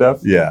Shakespearean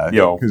death? Yeah.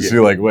 Because she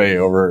like way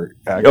over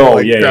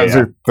grabs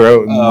her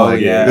throat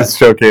and is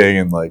choking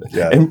and like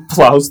and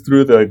plows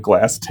through the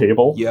glass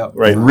table. Yeah.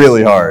 Right.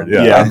 Really hard.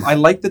 Yeah. I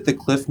like that the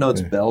Cliff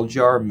Notes bell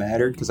jar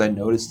mattered because I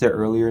noticed it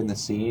earlier in the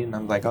scene.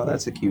 I'm like, oh,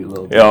 that's a cute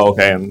little detail. Oh,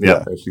 okay. And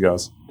there she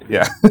goes.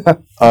 Yeah.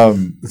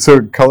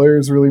 So color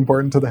is really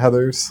important to the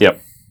Heathers.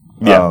 Yep.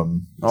 Yeah.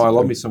 I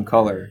love me some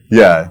color.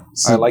 Yeah.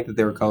 I like that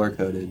they were color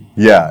coded.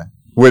 Yeah.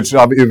 Which it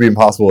would be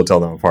impossible to tell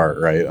them apart,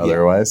 right?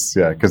 Otherwise,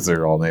 because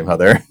they're all named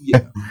Heather.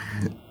 Yeah.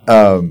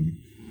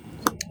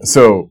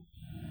 So,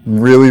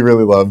 really,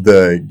 really love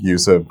the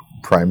use of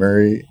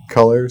primary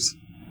colors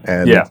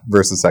and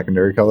versus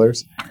secondary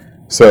colors.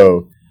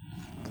 So,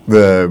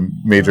 the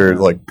major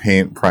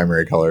paint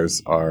primary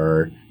colors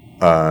are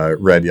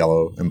red,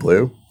 yellow, and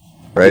blue,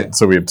 right? Yeah.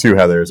 So we have two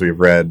Heathers. We have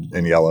red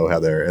and yellow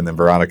Heather, and then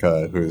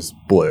Veronica, who's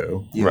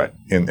blue, right,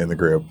 in the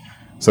group.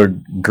 So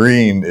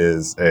green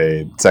is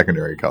a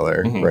secondary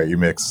color, right? You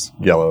mix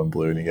yellow and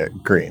blue and you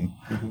get green.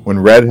 When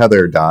red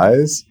heather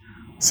dies,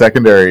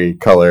 secondary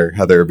color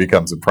heather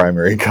becomes a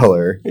primary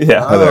color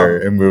heather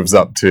and moves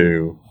up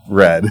to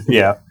red.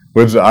 Yeah.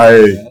 Which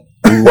I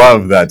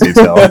love that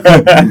detail.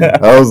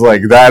 I was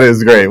like, that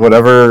is great.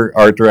 Whatever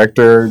art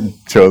director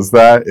chose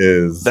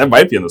that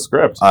might be in the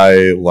script.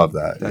 I love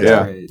that.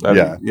 That's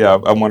great. Yeah,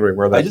 I'm wondering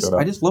where that showed up.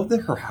 I just love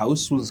that her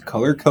house was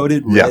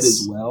color-coded red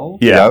as well.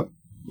 Yeah.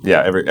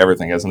 Yeah,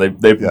 everything is. And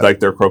they like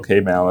their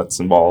croquet mallets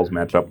and balls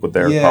match up with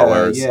their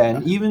colors. Yeah,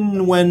 and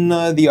even when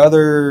the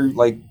other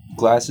like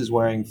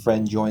glasses-wearing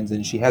friend joins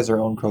in, she has her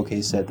own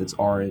croquet set that's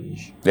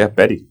orange. Yeah,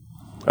 Betty.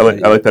 I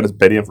like that as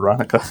Betty and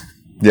Veronica.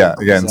 Yeah,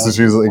 again, so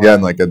she's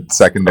again like a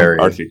secondary.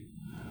 Archie.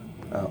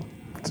 Oh,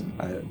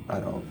 I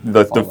don't.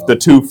 The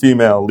two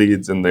female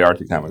leads in the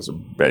Archie comics are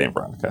Betty and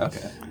Veronica.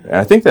 Okay. And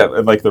I think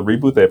that like the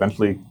reboot, they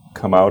eventually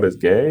come out as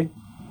gay,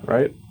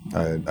 right?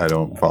 I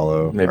don't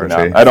follow. Maybe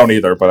Archie. not. I don't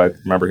either, but I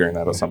remember hearing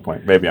that at some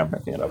point. Maybe I'm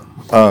making it up.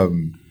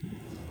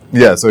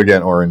 Yeah. So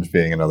again, orange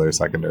being another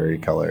secondary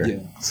color.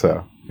 Yeah.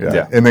 So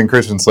yeah. And then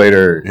Christian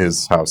Slater,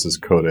 his house is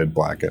coated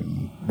black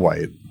and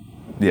white.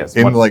 Yes,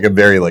 in like a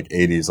very like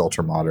 80s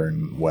ultra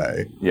modern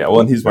way. Yeah, well,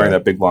 and he's wearing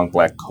that big long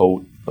black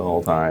coat the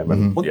whole time.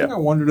 And one thing I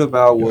wondered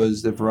about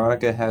was that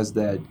Veronica has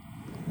that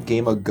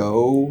game of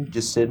Go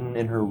just sitting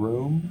in her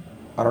room.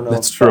 I don't know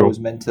if that was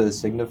meant to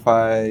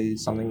signify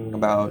something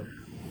about.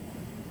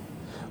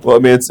 Well, I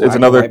mean, it's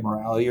another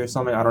morality or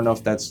something. I don't know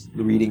if that's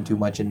reading too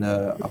much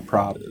into a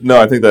prop. No,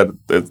 I think that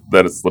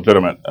it's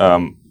legitimate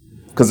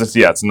because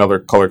it's another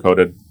color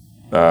coded.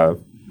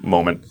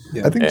 Moment.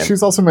 Yeah. I think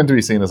she's also meant to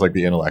be seen as like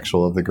the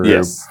intellectual of the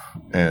group,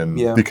 and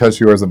because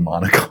she wears a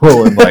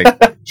monocle and like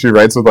she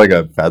writes with like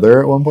a feather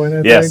at one point.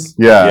 I think.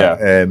 Yeah,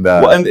 and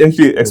and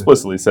she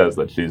explicitly says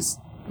that she's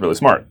really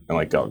smart and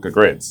like got good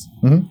grades,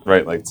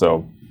 right? Like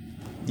so.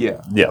 Yeah,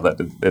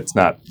 that it's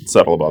not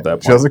subtle about that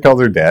point. She also calls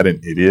her dad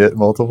an idiot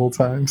multiple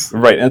times.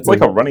 Right, and it's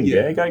like a running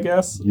gag, I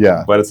guess.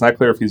 Yeah, but it's not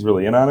clear if he's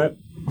really in on it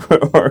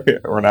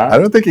or not. I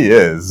don't think he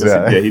is.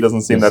 Yeah, he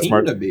doesn't seem that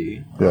smart to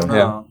be.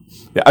 Yeah.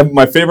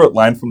 My favorite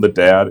line from the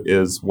dad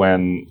is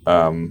when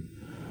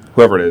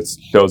whoever it is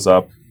shows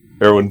up,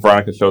 or when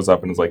Veronica shows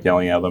up and is like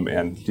yelling at them,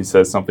 and she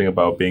says something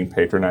about being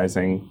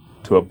patronizing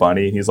to a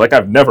bunny. He's like,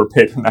 I've never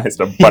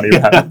patronized a bunny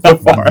rabbit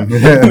before.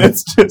 And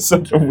it's just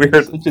such a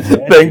weird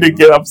thing to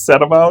get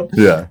upset about.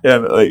 Yeah.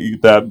 And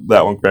like,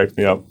 that one cracks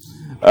me up.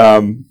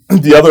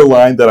 The other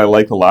line that I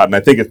like a lot, and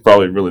I think it's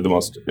probably really the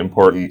most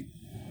important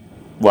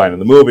line in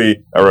the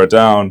movie, I wrote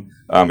down,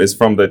 is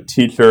from the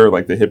teacher,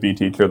 like the hippie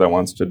teacher that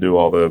wants to do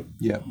all the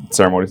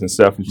ceremonies and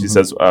stuff. And she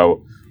says,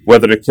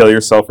 whether to kill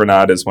yourself or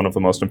not is one of the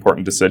most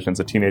important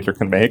decisions a teenager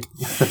can make.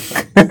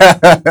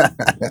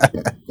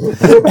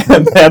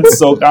 And that's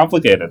so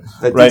complicated.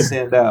 That did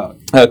stand out.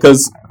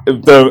 Because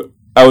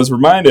I was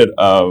reminded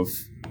of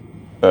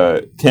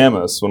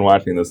Camus when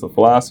watching this, the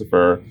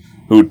philosopher,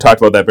 who talked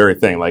about that very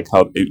thing, like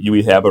how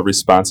we have a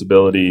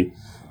responsibility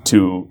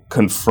to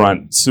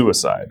confront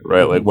suicide,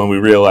 right? Like when we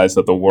realize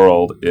that the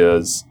world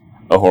is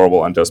a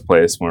horrible, unjust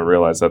place, when we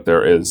realize that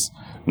there is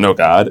no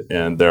God,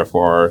 and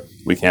therefore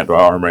we can't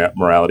draw our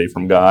morality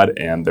from God,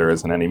 and there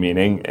isn't any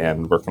meaning,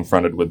 and we're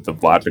confronted with the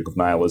logic of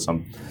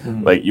nihilism.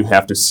 Like, you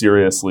have to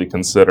seriously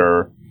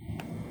consider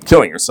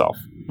killing yourself,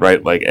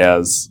 right? Like,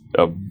 as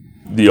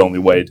the only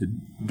way to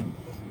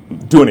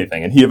do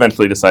anything. And he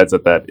eventually decides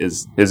that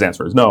his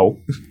answer is no,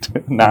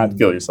 not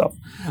kill yourself.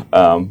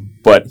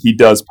 But he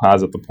does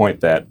posit the point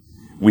that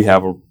we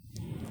have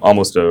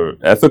almost an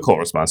ethical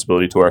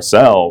responsibility to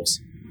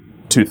ourselves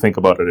to think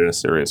about it in a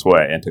serious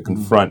way and to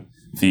confront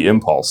the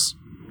impulse,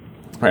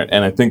 right?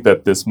 And I think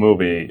that this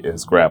movie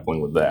is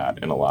grappling with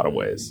that in a lot of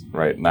ways,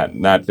 right?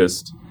 Not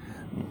just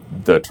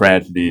the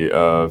tragedy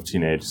of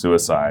teenage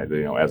suicide,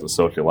 as a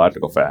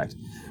sociological fact,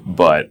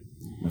 but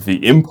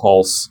the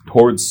impulse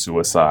towards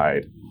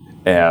suicide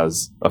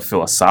as a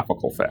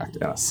philosophical fact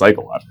and a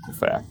psychological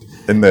fact.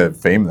 And the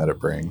fame that it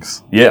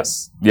brings.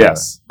 Yes.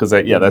 Because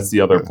that's the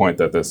other point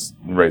that this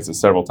raises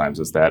several times,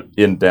 is that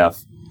in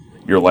death,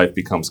 your life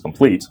becomes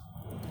complete.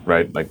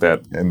 Right, like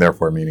that, and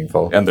therefore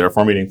meaningful, and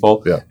therefore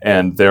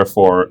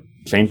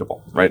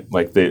changeable. Right,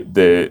 like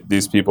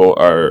these people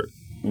are.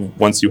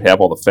 Once you have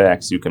all the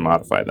facts, you can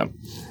modify them,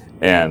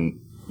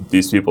 and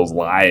these people's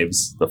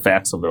lives, the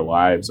facts of their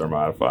lives, are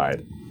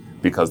modified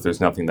because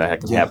there's nothing that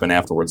can happen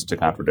afterwards to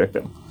contradict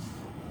them.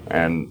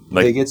 And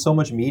like they get so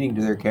much meaning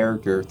to their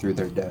character through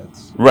their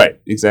deaths. Right,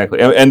 exactly,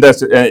 and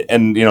that's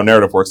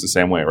narrative works the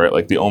same way, right?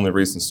 Like the only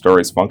reason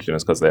stories function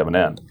is because they have an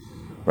end.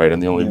 Right,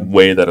 and the only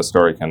way that a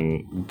story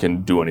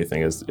can do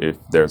anything is if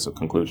there's a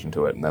conclusion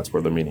to it, and that's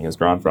where the meaning is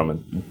drawn from.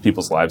 And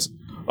people's lives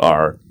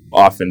are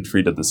often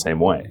treated the same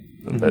way.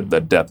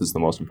 That death is the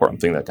most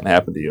important thing that can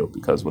happen to you,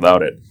 because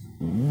without it,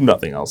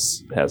 nothing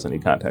else has any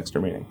context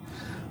or meaning.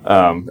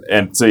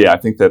 And so, I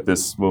think that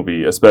this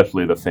movie,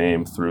 especially the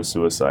fame through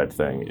suicide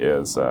thing,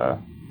 is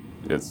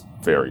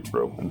very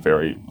true and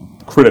very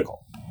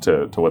critical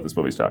to what this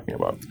movie's talking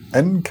about.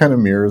 And kind of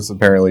mirrors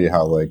apparently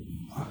how like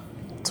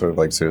sort of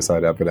like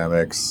suicide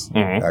epidemics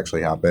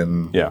actually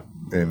happen. Yeah.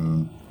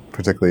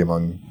 Particularly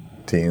among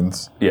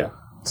teens. Yeah.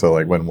 So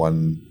like when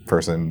one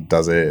person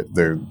does it,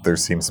 there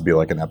seems to be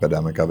like an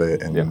epidemic of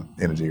it in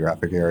a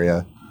geographic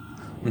area.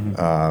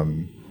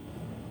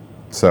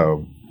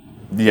 So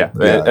yeah.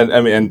 And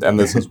I mean, and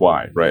this is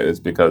why, right? It's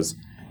because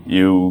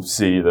you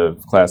see the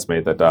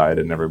classmate that died,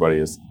 and everybody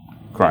is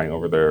crying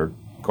over their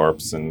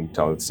corpse and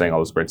saying all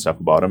this great stuff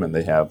about him, and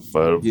they have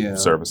a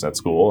service at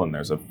school, and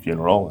there's a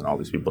funeral, and all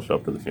these people show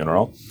up to the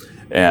funeral.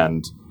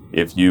 And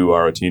if you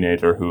are a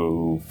teenager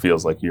who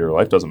feels like your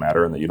life doesn't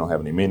matter and that you don't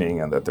have any meaning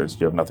and that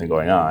you have nothing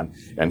going on,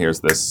 and here's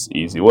this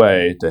easy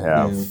way to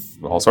have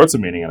all sorts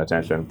of meaning and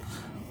attention,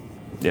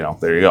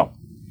 there you go.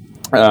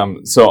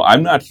 So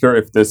I'm not sure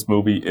if this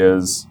movie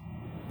is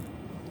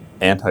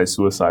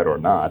anti-suicide or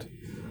not,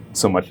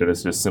 so much that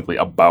it's just simply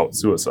about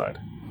suicide.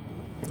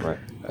 Right.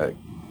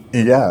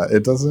 Yeah,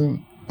 it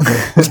doesn't.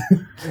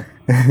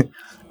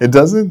 It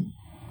doesn't.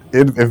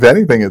 If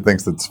anything, it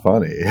thinks it's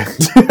funny.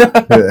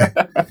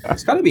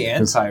 It's got to be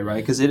anti,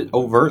 right? Because it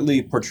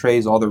overtly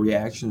portrays all the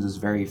reactions as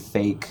very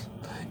fake.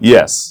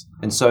 Yes.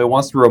 And so it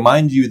wants to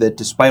remind you that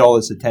despite all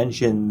this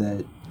attention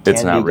that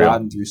can be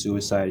gotten through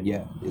suicide,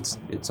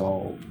 it's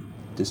all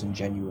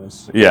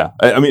disingenuous. Yeah.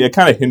 I mean, it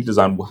kind of hinges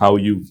on how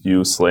you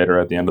view Slater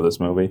at the end of this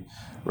movie,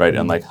 right?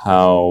 And like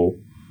how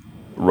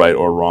right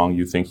or wrong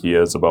you think he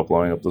is about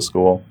blowing up the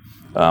school.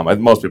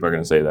 Most people are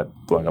going to say that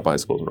blowing up high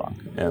school is wrong,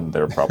 and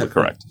they're probably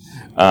correct.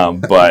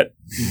 But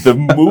the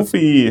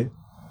movie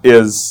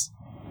it's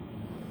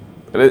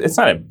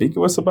not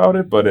ambiguous about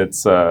it, but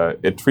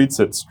it treats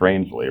it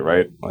strangely,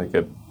 right? Like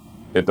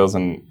it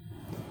doesn't,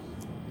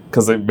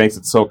 because it makes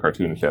it so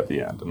cartoonish at the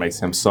end. It makes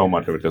him so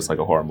much of it just like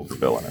a horror movie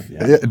villain at the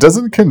end. Yeah, it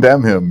doesn't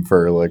condemn him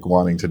for like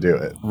wanting to do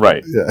it.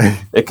 Right. Yeah.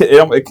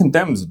 It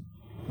condemns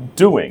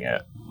doing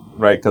it.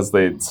 Right, because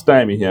they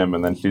stymie him,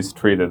 and then she's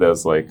treated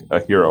as like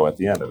a hero at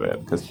the end of it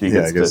because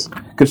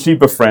she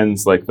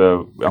befriends like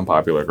the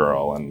unpopular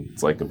girl and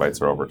it's like invites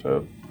her over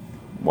to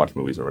watch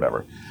movies or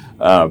whatever.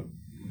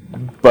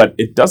 But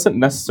it doesn't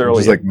necessarily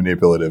just like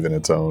manipulative in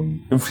its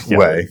own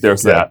way.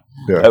 There's that.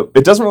 Yeah.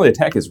 It doesn't really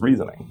attack his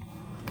reasoning.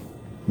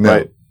 No.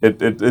 Right.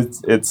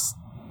 It's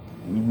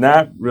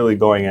not really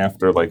going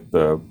after like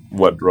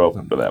what drove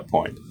him to that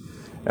point,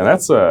 and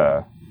that's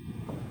a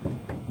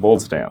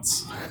bold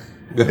stance.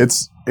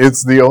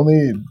 It's the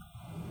only,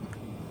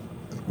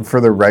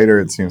 for the writer,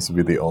 it seems to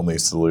be the only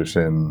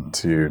solution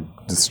to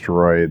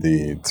destroy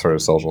the sort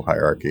of social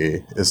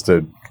hierarchy is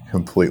to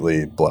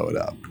completely blow it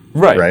up.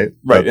 Right.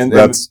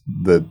 That's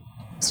the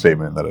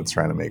statement that it's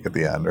trying to make at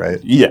the end, right?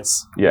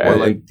 Yes. Yeah. Or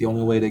like the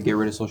only way to get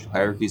rid of social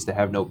hierarchy is to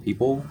have no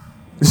people.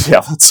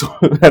 Yeah, that's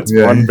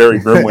one very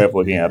grim way of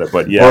looking at it,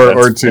 but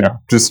or to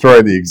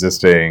destroy the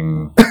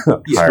existing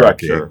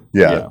hierarchy.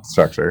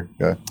 Structure.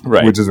 Yeah.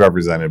 Right. Which is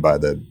represented by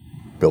the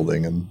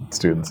building and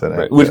students in it.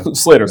 Right. Which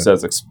Slater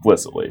says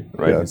explicitly,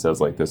 right? He says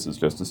like this is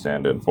just a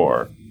stand-in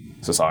for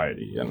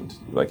society, and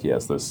like he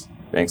has this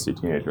angsty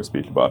teenager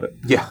speech about it.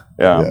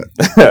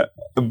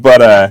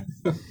 But I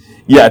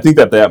think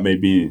that may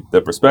be the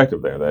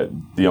perspective there, that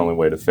the only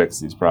way to fix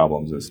these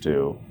problems is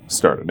to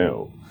start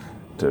anew,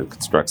 to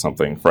construct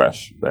something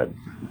fresh.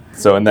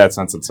 So in that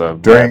sense, it's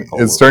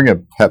during a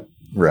pep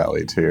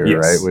rally too,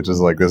 right? Which is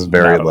like this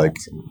very like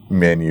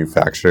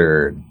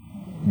manufactured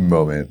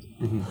moment.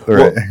 Mm-hmm.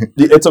 Right. Well,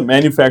 it's a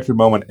manufactured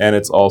moment, and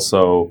it's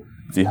also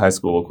the high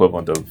school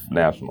equivalent of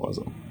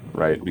nationalism,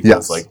 right?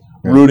 Because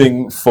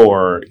rooting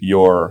for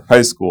your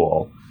high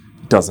school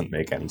doesn't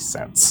make any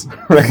sense,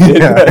 right?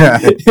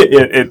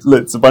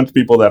 It's a bunch of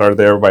people that are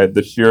there by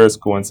the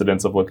sheerest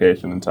coincidence of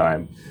location and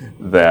time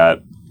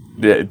that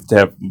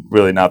have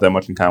really not that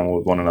much in common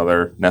with one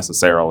another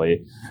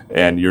necessarily,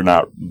 and you're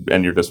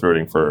just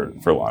rooting for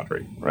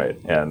laundry, right?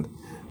 And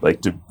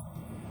like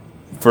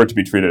for it to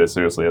be treated as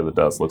seriously as it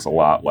does looks a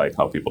lot like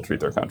how people treat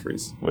their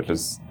countries, which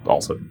is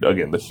also,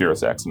 again, the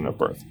sheerest accident of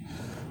birth.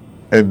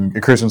 And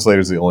Christian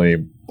Slater's the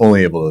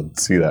only able to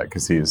see that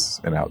because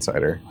he's an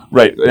outsider.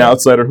 Right, an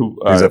outsider who...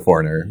 he's a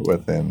foreigner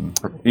within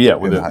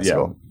high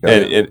school.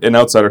 And an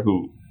outsider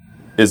who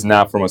is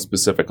not from a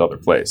specific other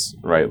place,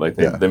 right? Like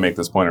they make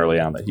this point early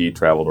on that he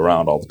traveled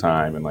around all the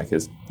time, and like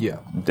his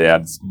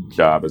dad's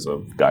job as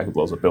a guy who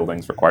blows up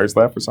buildings requires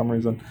that for some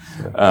reason.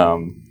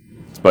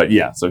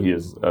 So he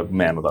is a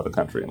man without a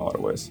country in a lot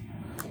of ways.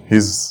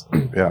 He's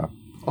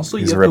Also,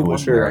 you have to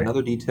wonder,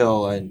 another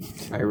detail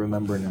I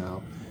remember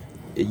now,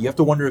 you have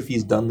to wonder if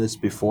he's done this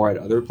before at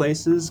other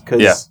places,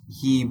 because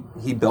he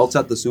belts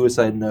out the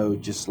suicide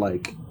note just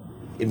like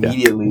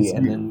immediately,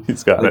 and then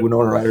he's got it.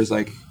 Winona Ryder's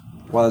like,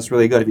 wow, that's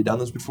really good. Have you done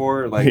this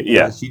before? Like,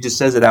 she just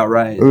says it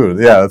outright. Ooh,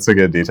 yeah, that's a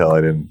good detail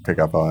I didn't pick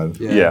up on.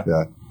 Yeah,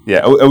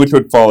 which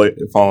would fall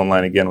in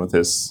line again with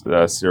his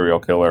serial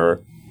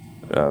killer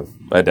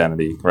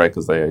identity, right?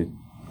 Because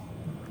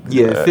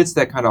it fits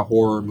that kind of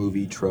horror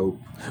movie trope.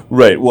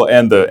 Right. Well,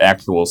 and the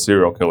actual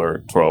serial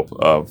killer trope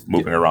of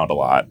moving around a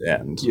lot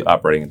and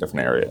operating in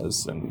different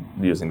areas and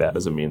using that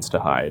as a means to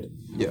hide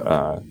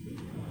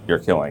your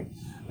killing.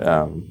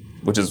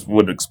 which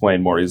would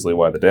explain more easily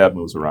why the dad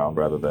moves around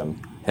rather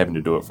than having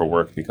to do it for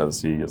work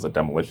because he is a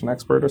demolition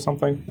expert or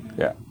something.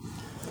 Yeah.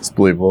 It's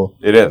believable.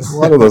 It is. A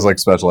lot of those like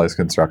specialized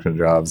construction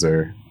jobs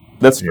are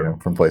that's you know,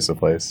 from place to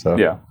place. So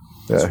yeah.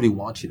 That's what he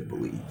wants you to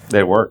believe.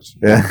 It works.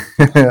 Yeah.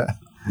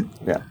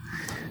 Yeah.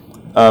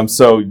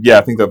 So yeah,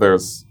 I think that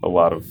there's a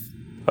lot of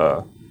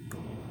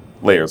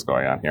layers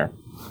going on here.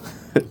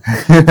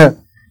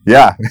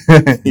 Yeah.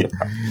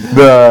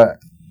 The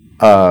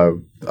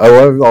I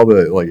love all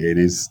the like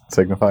 80s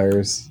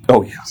signifiers.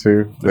 Oh yeah.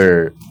 Too.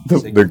 They're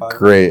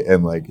great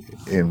and like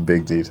in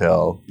big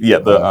detail. Yeah,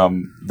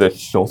 the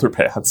shoulder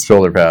pads.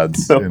 Shoulder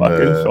pads. The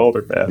fucking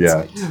shoulder pads.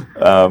 Yeah.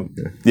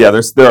 Yeah,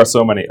 there are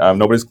so many.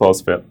 Nobody's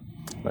clothes fit.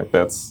 Like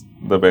that's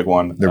the big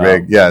one. They're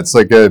big. Yeah, it's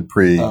like a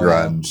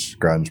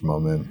grunge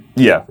moment.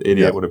 Yeah,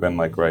 88 would have been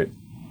like right.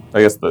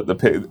 I guess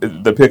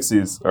the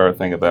Pixies are a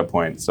thing at that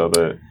point, so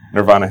the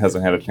Nirvana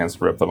hasn't had a chance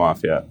to rip them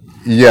off yet.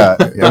 Yeah,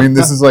 I mean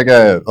this is like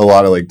a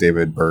lot of like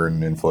David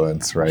Byrne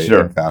influence, right?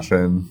 Sure. In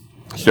fashion.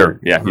 Sure.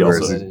 Yeah, he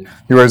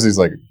wears these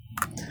like.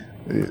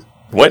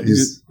 What?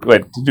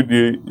 Wait,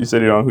 you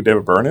said you don't know who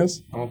David Byrne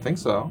is? I don't think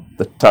so.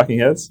 The Talking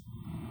Heads?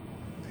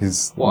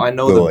 I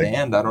know the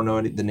band. I don't know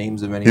the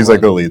names of any. He's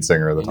like the lead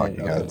singer of the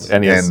Talking Heads,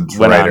 and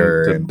went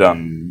writer on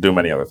to do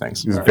many other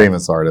things. He's a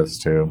famous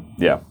artist too.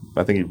 Yeah,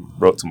 I think he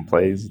wrote some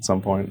plays at some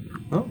point.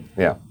 Oh,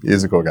 yeah,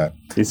 he's a cool guy.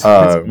 He's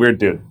a weird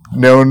dude.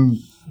 Known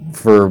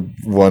for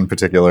one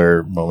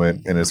particular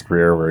moment in his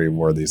career where he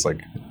wore these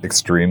like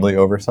extremely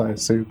oversized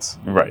suits.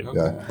 Right.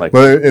 Yeah.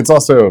 But it's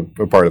also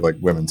a part of like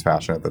women's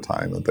fashion at the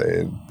time that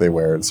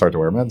they start to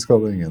wear men's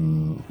clothing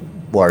and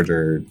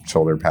larger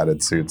shoulder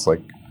padded suits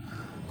like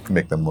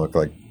make them look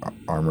like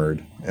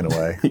armored in a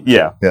way.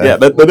 Yeah.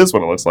 That is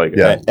what it looks like.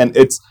 Yeah. And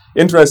it's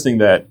interesting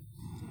that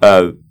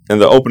in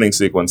the opening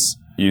sequence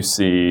you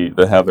see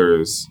the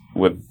Heathers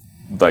with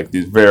like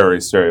these very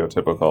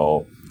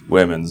stereotypical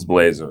women's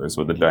blazers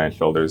with the giant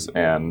shoulders,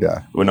 and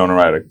Winona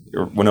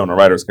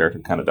Ryder's character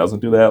kind of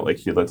doesn't do that. Like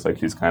she looks like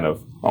she's kind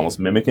of almost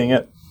mimicking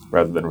it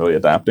rather than really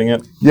adapting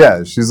it.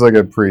 Yeah, she's like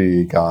a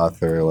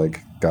pre-goth or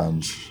like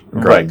grunge.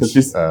 Right, because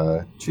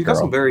she got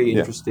some very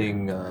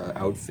interesting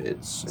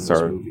outfits in this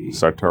movie.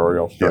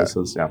 Sartorial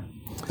choices, yeah.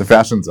 The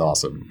fashion's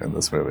awesome in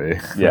this movie.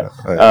 Yeah,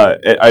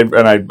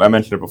 I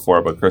mentioned it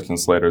before, but Christian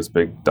Slater's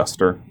big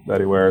duster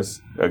that he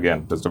wears,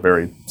 again, just a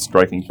very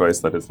striking choice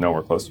that is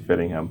nowhere close to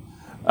fitting him.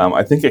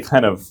 I think it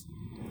kind of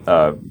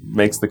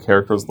makes the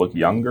characters look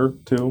younger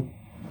too,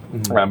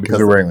 because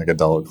you're wearing like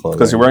adult clothes.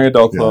 Because you're wearing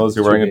adult clothes,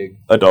 you're wearing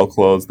adult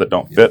clothes that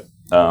don't fit.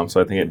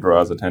 So I think it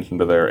draws attention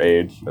to their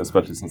age,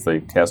 especially since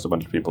they cast a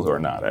bunch of people who are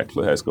not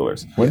actually high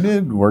schoolers. When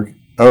did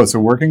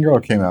Working Girl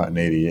came out in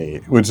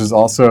 '88, which is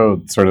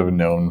also sort of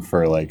known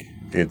for like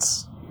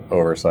its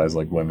oversized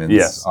like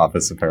women's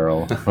office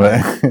apparel.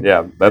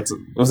 Yeah,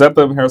 was that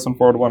the Harrison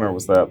Ford one, or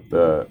was that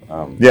the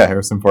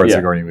Harrison Ford,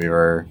 Sigourney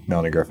Weaver,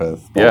 Melanie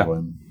Griffith,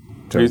 Baldwin,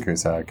 Joan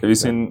Cusack. Have you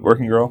seen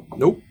Working Girl?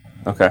 Nope.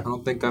 Okay. I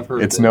don't think I've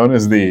heard it's known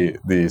as the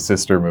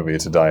sister movie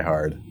to Die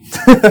Hard.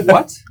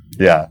 What?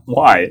 Yeah.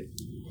 Why?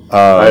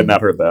 I had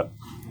not heard that.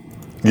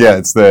 Yeah,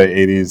 it's the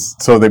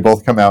 80s. So they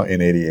both come out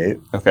in 88.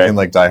 Okay. And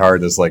like Die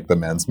Hard is like the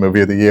men's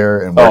movie of the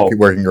year, and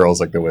Working Girl is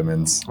like the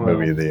women's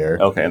movie of the year.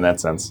 Okay, in that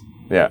sense.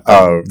 Yeah.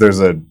 There's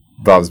a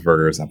Bob's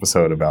Burgers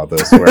episode about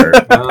this where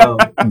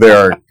there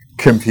are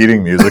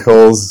competing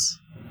musicals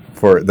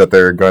that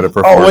they're going to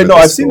perform. Oh wait, no,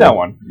 I've seen that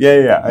one.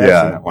 Yeah. I have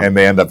seen that one. And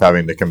they end up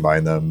having to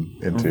combine them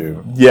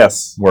into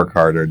Work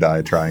Hard or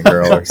Die Trying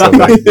Girl or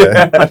something.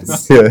 Yeah,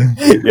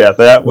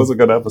 that was a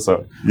good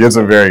episode. It's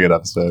a very good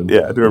episode.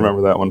 Yeah, I do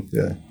remember that one.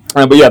 Yeah.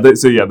 But yeah,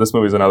 this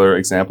movie is another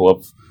example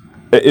of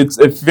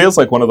it feels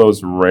like one of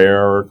those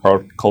rare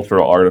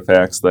cultural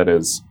artifacts that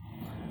is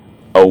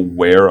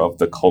aware of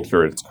the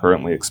culture it's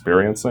currently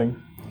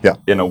experiencing. Yeah.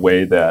 In a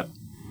way that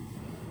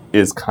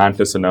is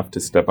conscious enough to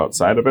step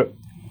outside of it.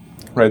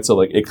 Right, so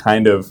like it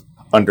kind of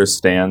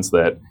understands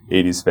that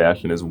 80s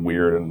fashion is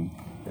weird and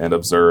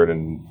absurd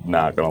and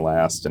not going to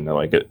last, and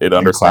like it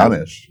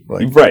understands.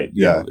 Clownish, right?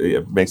 Yeah,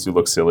 it makes you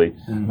look silly,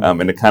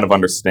 and it kind of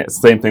understands.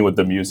 Same thing with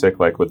the music,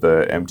 like with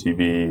the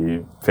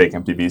fake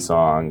MTV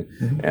song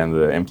and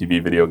the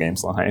MTV video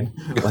games line.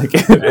 Like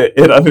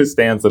it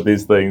understands that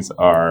these things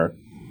are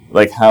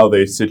like how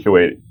they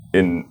situate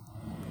in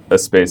a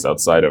space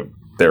outside of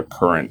their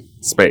current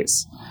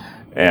space,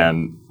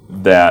 and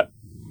that.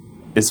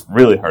 It's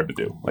really hard to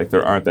do. Like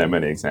there aren't that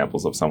many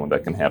examples of someone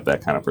that can have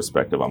that kind of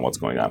perspective on what's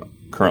going on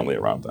currently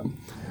around them.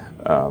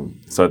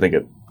 So I think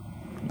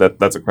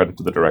that's a credit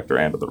to the director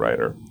and to the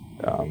writer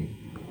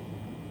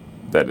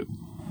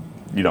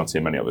you don't see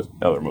in many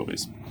other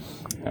movies.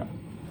 Yeah.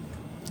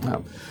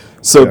 I'm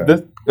sorry. Go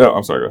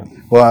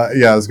ahead. Well,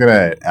 I was going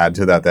to add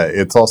to that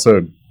it's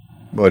also,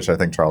 which I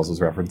think Charles was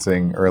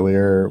referencing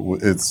earlier.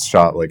 It's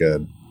shot like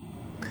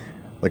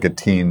a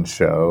teen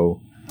show,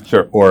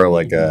 sure, or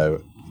like a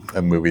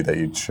movie that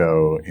you'd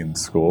show in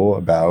school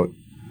about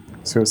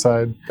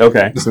suicide.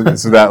 Okay. So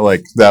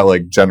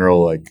that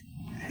general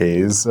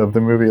haze of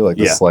the movie,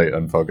 the slight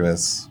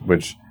unfocusedness,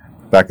 which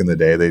back in the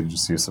day they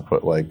just used to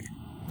put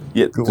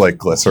like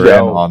glycerin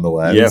on the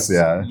lens. Yes.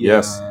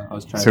 Yes. I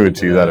was trying to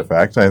achieve that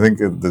effect. I think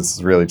this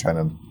is really trying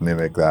to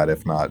mimic that,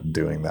 if not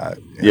doing that.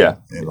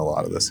 In a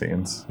lot of the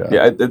scenes.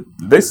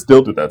 They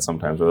still do that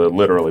sometimes, where they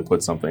literally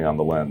put something on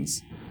the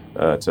lens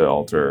to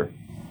alter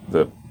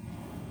the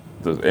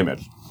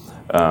image.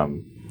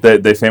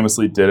 They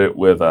famously did it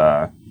with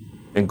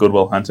in Good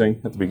Will Hunting,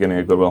 at the beginning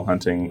of Good Will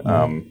Hunting.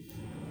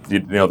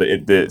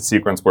 The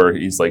sequence where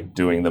he's like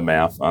doing the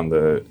math on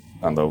the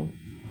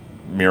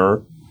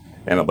mirror,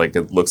 and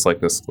it looks like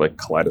this like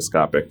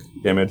kaleidoscopic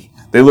image.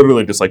 They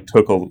literally just like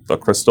took a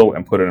crystal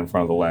and put it in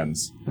front of the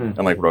lens and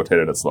like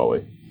rotated it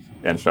slowly,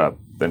 and shot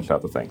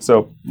the thing.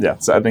 So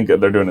I think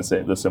they're doing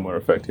the similar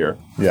effect here.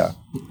 Yeah.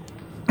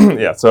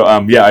 So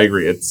I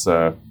agree. It's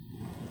a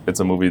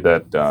movie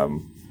that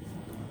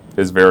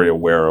is very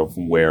aware of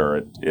where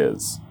it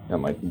is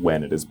and like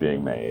when it is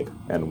being made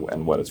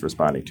and what it's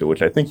responding to,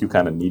 which I think you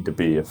kind of need to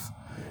be if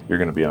you're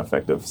going to be an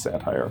effective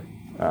satire,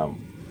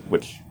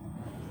 which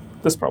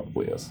this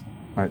probably is.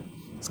 Right?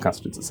 This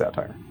constitutes a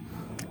satire.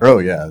 Oh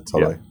yeah,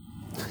 totally.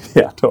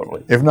 Yeah,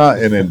 totally. If not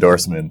an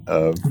endorsement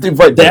of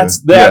right,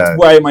 that's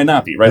why it might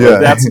not be right. Yeah.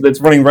 Like that's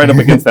running right up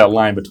against that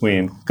line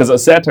between, because a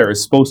satire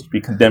is supposed to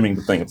be condemning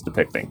the thing it's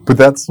depicting. But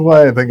that's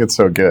why I think it's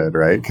so good,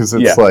 right? Because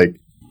it's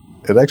like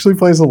it actually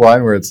plays a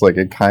line where it's like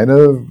it kind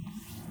of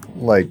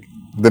like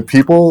the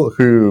people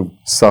who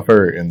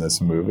suffer in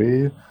this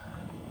movie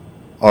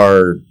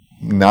are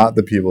not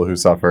the people who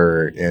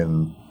suffer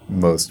in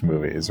most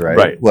movies, right?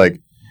 Right. Like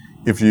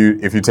if you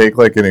take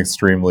like an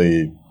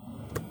extremely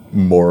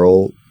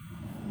moral,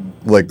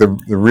 like the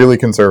really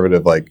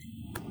conservative like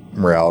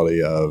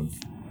morality of,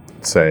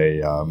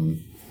 say,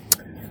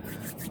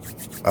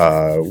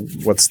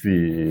 what's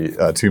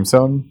the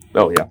Tombstone?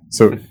 Oh yeah.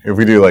 So if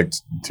we do like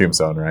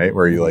Tombstone, right,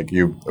 where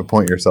you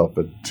appoint yourself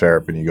a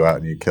sheriff and you go out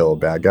and you kill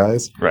bad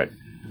guys, right?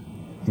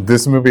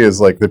 This movie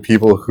is like the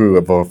people who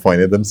have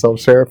appointed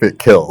themselves sheriff. It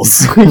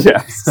kills,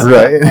 yes,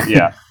 right?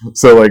 Yeah.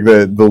 So like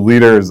the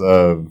leaders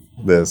of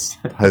this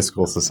high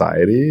school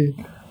society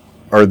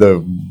are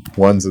the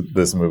ones that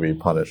this movie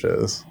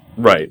punishes,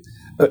 right?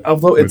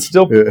 Although it's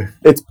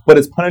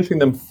it's punishing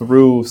them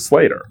through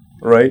Slater,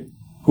 right?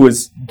 Who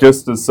is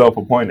just as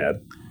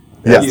self-appointed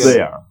as they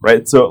are,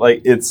 right? So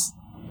like it's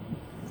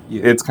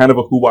kind of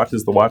a who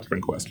watches the Watchmen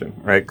question,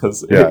 right?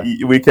 Because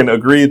we can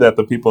agree that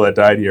the people that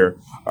died here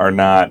are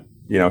not,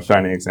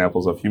 shining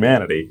examples of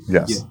humanity.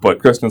 Yes. But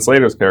Christian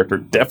Slater's character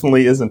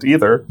definitely isn't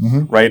either,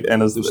 right?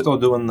 And they're still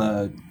doing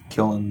the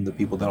killing the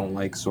people they don't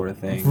like sort of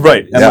thing,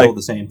 right? And still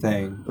the same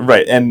thing,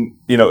 right? And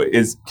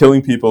is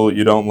killing people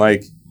you don't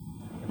like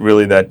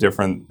really that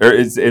different, or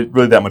is it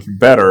really that much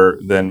better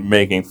than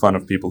making fun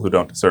of people who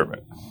don't deserve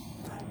it,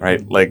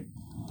 right? Like,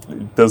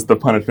 does the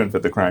punishment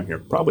fit the crime here?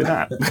 Probably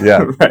not.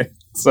 Yeah. Right.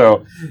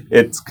 So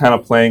it's kind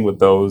of playing with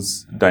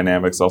those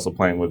dynamics, also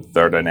playing with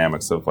our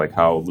dynamics of like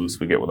how loose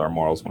we get with our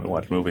morals when we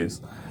watch movies.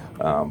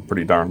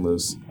 Pretty darn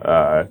loose.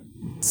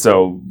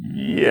 So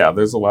yeah,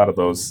 there's a lot of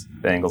those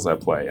angles at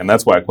play, and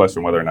that's why I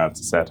question whether or not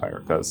it's a satire,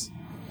 because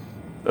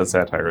a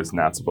satire is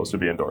not supposed to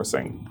be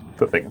endorsing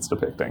the thing it's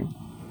depicting.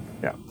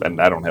 Yeah,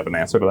 and I don't have an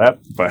answer to that,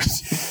 but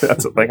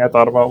that's a thing I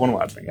thought about when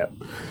watching it.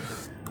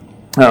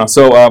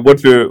 So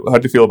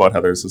how'd you feel about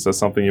Heathers? Is this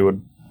something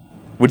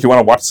would you want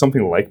to watch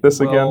something like this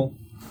again?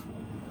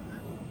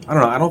 I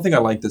don't know. I don't think I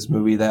like this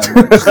movie that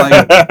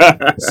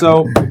much.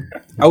 So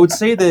I would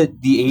say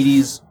that the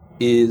 80s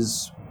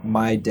is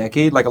my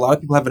decade. Like, a lot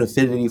of people have an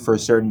affinity for a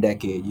certain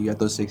decade. You got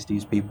those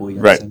 60s people, you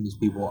got the 70s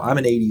people. I'm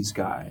an 80s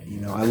guy.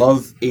 I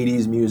love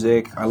 80s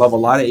music. I love a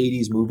lot of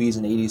 80s movies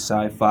and 80s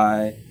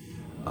sci-fi.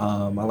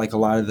 I like a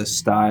lot of the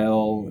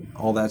style,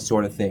 all that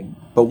sort of thing.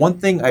 But one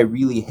thing I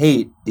really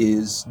hate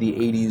is the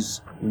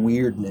 80s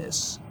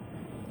weirdness.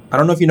 I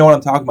don't know if you know what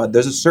I'm talking about.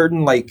 There's a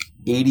certain,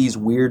 80s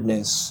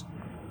weirdness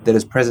that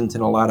is present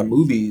in a lot of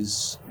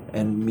movies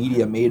and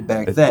media made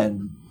back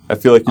then. I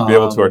feel like you'd be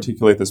able to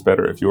articulate this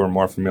better if you were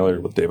more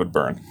familiar with David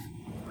Byrne.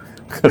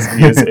 Because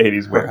he is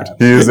 80s weird.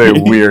 He is a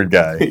weird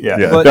guy.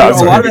 Yeah. But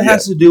a lot of it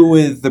has to do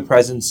with the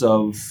presence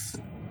of,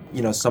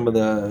 some of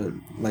the,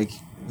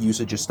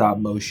 usage of stop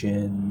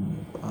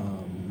motion,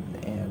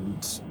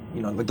 and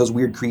those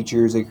weird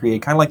creatures they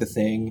create, kind of like The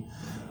Thing,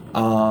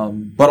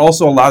 but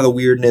also a lot of the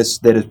weirdness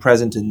that is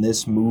present in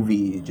this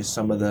movie, just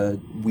some of the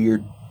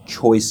weird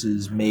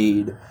choices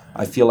made.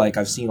 I feel like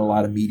I've seen a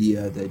lot of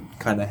media that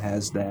kind of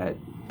has that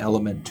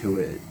element to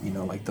it,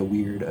 like the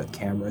weird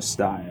camera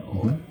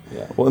style. Mm-hmm.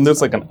 Yeah. Well, and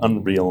there's an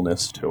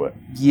unrealness to it.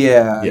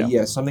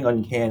 Yeah, something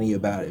uncanny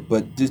about it.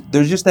 But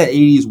there's just that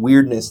 80s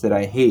weirdness that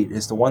I hate.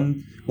 It's the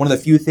one of the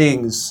few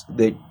things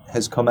that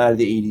has come out of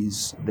the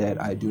 80s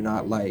that I do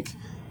not like,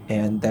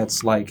 and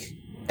that's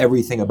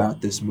everything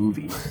about this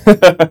movie.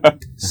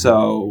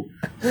 So,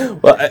 I'm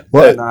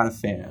not a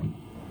fan.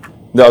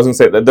 No, I was going to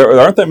say that there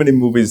aren't that many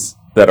movies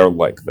that are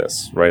like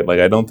this, right?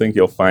 I don't think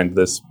you'll find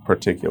this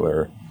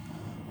particular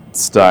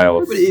style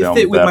of film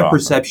fit with that my often.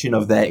 perception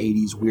of that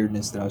 80s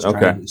weirdness that I was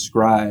trying to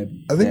describe.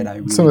 I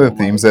think some of the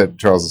themes that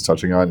Charles is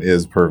touching on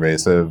is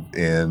pervasive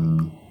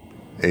in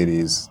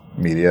 80s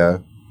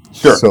media.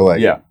 Sure. So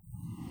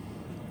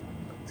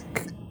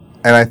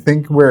And I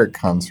think where it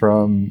comes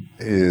from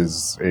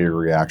is a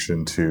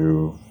reaction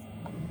to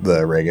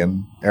the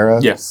Reagan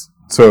era. Yes.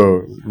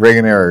 So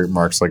Reagan era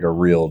marks like a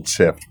real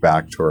shift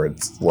back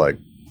towards like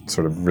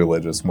sort of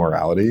religious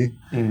morality.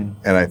 And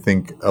I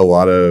think a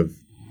lot of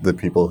the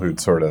people who'd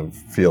sort of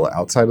feel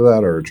outside of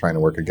that or trying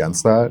to work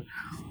against that,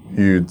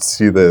 you'd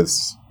see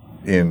this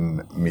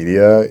in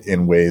media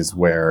in ways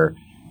where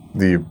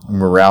the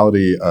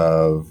morality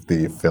of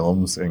the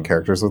films and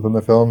characters within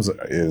the films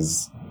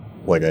is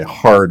like a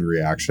hard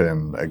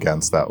reaction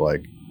against that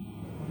like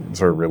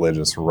sort of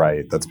religious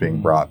right that's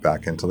being brought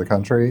back into the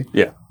country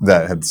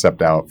that had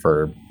stepped out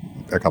for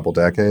a couple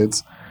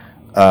decades.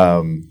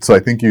 So I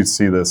think you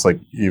see this like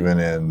even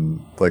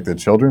in like the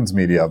children's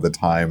media of the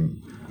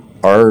time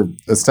are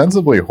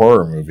ostensibly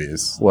horror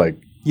movies.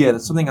 Like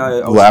that's something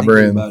I was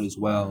thinking about as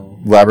well.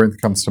 Labyrinth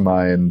comes to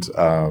mind.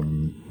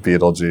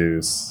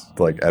 Beetlejuice,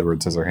 like Edward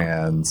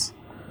Scissorhands.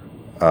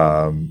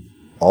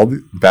 All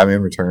the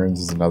Batman Returns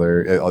is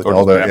another.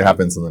 Although it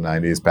happens in the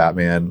 90s,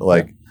 Batman,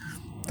 like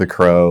The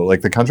Crow,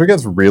 like the country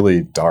gets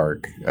really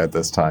dark at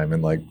this time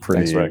and like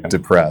pretty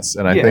depressed.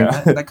 And I think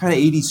that kind of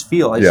 80s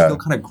feel, I just feel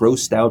kind of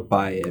grossed out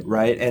by it,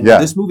 right? And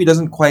this movie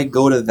doesn't quite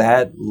go to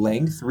that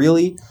length,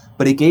 really,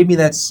 but it gave me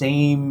that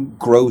same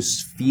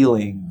gross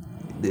feeling.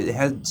 It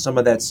had some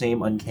of that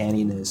same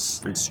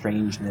uncanniness and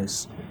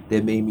strangeness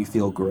that made me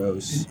feel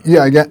gross.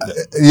 Yeah,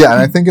 and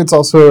I think it's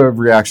also a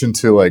reaction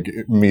to like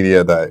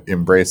media that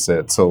embrace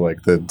it. So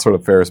like the sort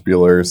of Ferris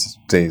Bueller's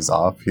Days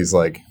Off, he's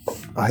like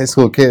a high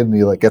school kid and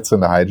he like gets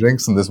into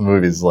hijinks, and this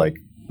movie's like,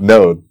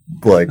 no,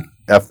 like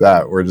F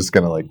that, we're just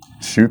gonna like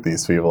shoot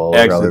these people.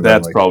 Actually,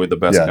 that's probably the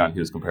best John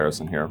Hughes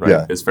comparison here, right?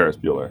 Yeah. Is Ferris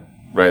Bueller,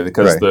 right?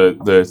 Because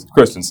the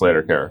Christian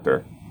Slater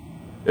character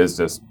is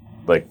just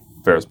like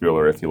Ferris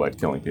Bueller if you liked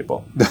killing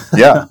people.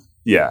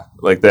 Yeah,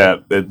 like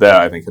that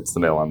I think hits the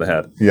nail on the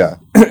head. Yeah.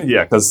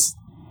 Because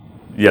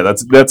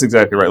that's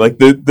exactly right. Like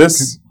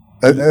this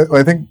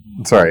I think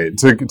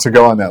to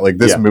go on that, like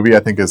this movie I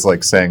think is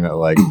like saying that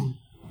like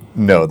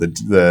no,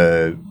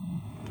 the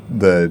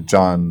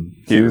John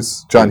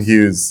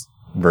Hughes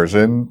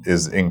version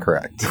is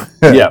incorrect.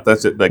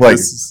 That's it. Like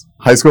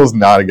high school is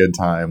not a good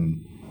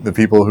time. The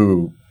people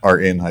who are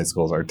in high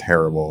schools are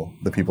terrible.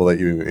 The people that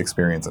you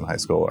experience in high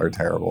school are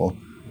terrible.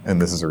 And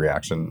this is a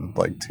reaction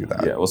like to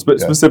that. Yeah, well,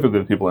 specifically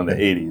the people in the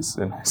 80s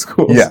in high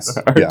schools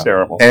are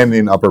terrible. And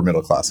in upper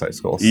middle class high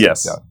schools.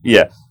 Yes.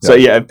 Yeah. So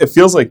it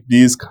feels like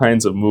these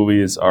kinds of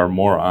movies are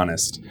more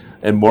honest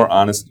in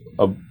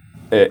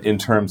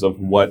terms of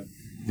what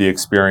the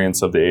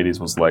experience of the 80s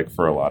was like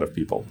for a lot of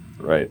people,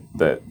 right?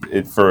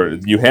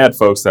 You had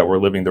folks that were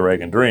living the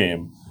Reagan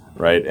dream,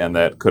 right, and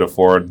that could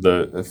afford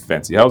the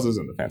fancy houses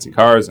and the fancy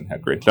cars and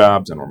had great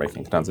jobs and were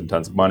making tons and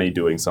tons of money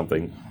doing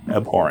something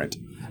abhorrent.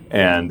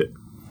 And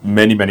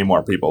many, many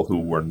more people who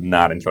were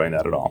not enjoying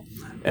that at all.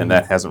 And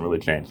that hasn't really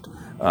changed.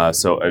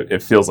 So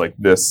it feels like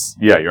this,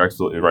 you're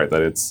absolutely right,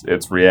 that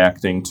it's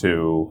reacting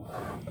to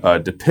a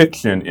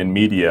depiction in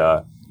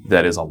media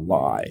that is a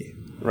lie,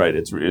 right?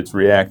 It's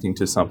reacting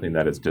to something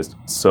that is just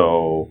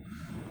so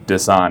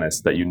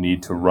dishonest that you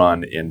need to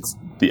run in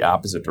the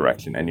opposite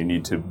direction, and you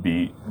need to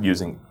be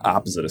using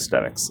opposite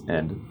aesthetics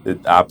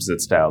and opposite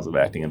styles of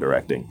acting and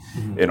directing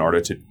in order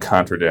to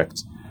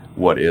contradict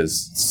what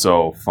is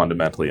so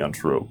fundamentally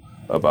untrue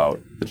about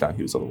the John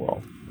Hughes of the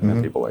world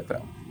and people like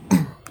that.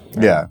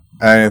 Yeah.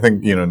 And I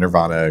think,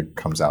 Nirvana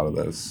comes out of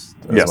this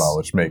as well,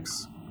 which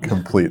makes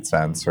complete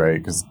sense, right?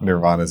 Because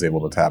Nirvana is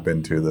able to tap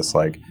into this,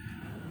 like,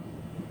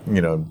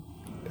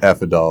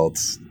 F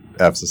adults,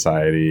 F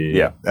society.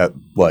 Yeah.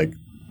 Like,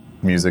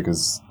 music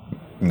is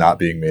not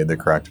being made the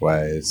correct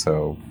way,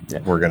 so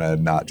we're going to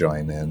not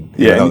join in.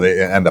 Even though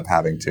they end up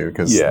having to,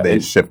 because they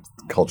shift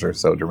culture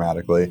so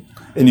dramatically.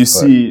 And you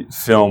see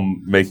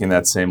film making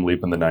that same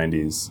leap in the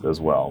 90s as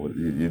well.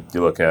 You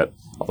look at,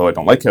 although I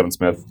don't like Kevin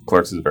Smith,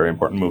 Clerks is a very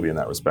important movie in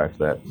that respect,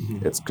 that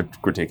it's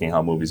critiquing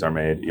how movies are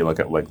made. You look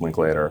at like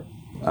Linklater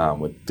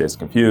with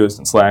Dazed and Confused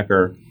and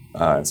Slacker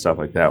and stuff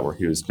like that, where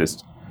he was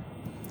just...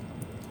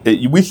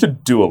 we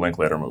should do a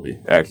Linklater movie,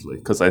 actually,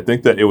 because I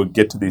think that it would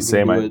get to these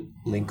same...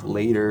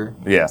 Linklater.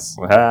 Yes.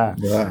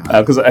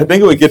 Because I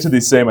think it would get to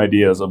these same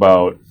ideas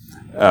about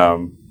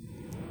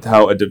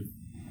how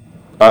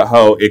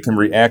it can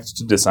react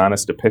to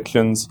dishonest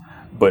depictions,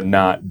 but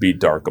not be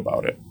dark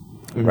about it,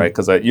 right?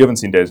 Because you haven't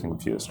seen Dazed and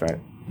Confused, right?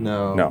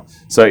 No.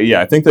 So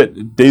I think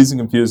that Dazed and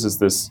Confused is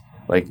this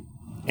like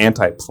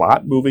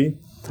anti-plot movie.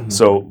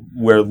 So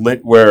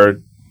where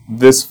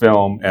this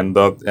film and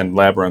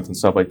Labyrinth and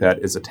stuff like that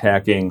is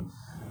attacking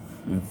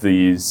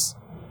these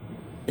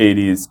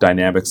 80s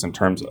dynamics in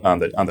terms on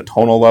the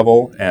tonal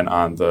level and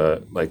on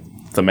the like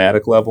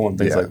thematic level and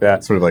things like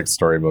that. Sort of like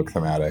storybook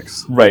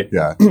thematics. Right.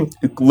 Yeah.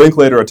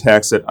 Linklater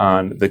attacks it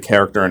on the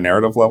character and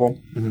narrative level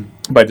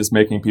by just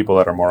making people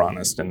that are more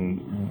honest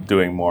and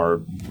doing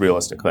more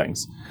realistic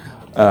things.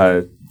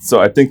 So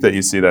I think that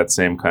you see that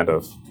same kind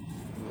of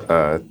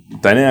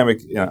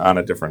dynamic on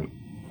a different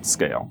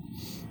scale.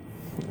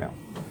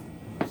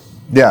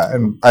 Yeah,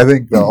 and I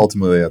think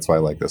ultimately that's why I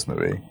like this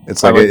movie.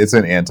 It's like it's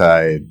an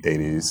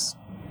anti-80s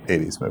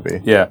 '80s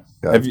movie. Yeah.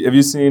 Have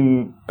you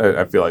seen?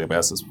 I feel like I've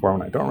asked this before,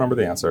 and I don't remember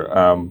the answer.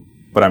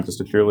 But I'm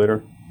Just a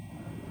Cheerleader.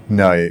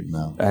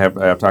 No. I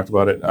have talked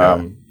about it.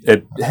 Yeah.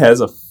 It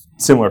has a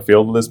similar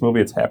feel to this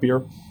movie. It's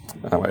happier.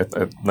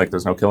 Like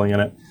there's no killing in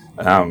it.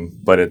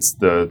 But it's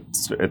a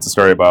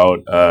story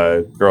about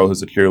a girl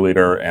who's a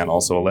cheerleader and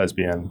also a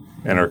lesbian,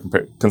 and her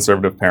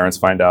conservative parents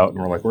find out, and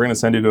we're like, we're going to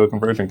send you to a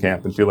conversion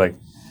camp, and she like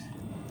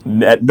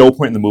at no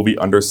point in the movie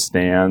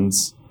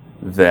understands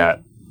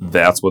that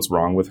that's what's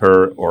wrong with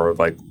her, or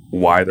like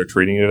why they're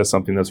treating it as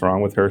something that's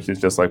wrong with her. She's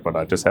just like, but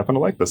I just happen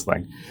to like this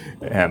thing,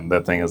 and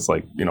that thing is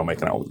like, you know,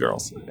 making out with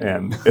girls,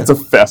 and it's a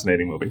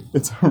fascinating movie.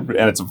 It's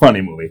a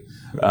funny movie,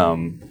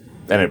 and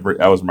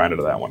I was reminded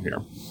of that one here.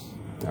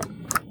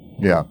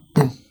 Yeah.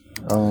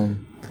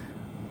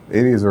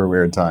 80s were a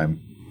weird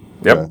time.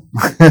 Yep.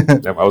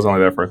 Yep. I was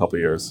only there for a couple of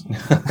years.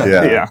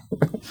 Yeah.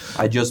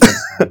 I just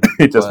missed it.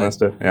 He just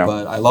missed it. Yeah.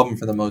 But I love them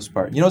for the most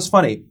part. You know, it's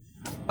funny.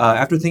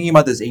 After thinking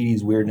about this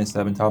 80s weirdness that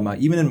I've been talking about,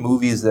 even in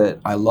movies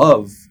that I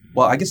love,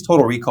 well, I guess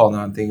Total Recall,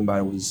 now I'm thinking about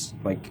it, was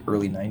like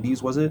early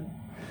 90s, was it?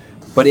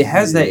 But it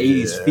has that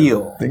 80s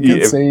feel. I think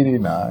it's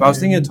 89. But I was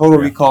thinking of Total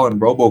Recall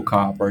and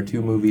RoboCop are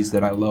two movies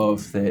that I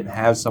love that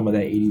have some of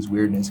that 80s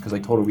weirdness. Because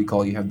like Total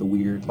Recall, you have the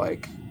weird,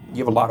 like, you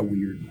have a lot of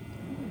weird,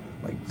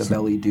 like the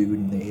belly dude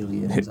and the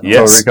aliens.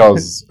 Yes. Total Recall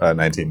is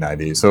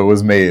 1990, so it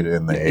was made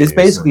in the 80s. It's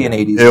basically an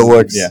 80s. It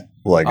looks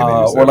like an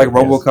 80s. Or like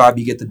RoboCop,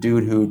 you get the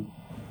dude who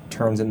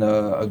turns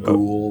into a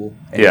ghoul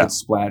and gets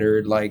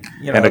splattered. Like,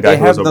 you know, and a guy they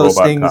have those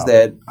things cop.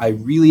 that I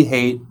really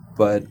hate,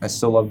 but I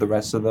still love the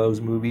rest of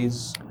those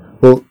movies.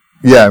 Well,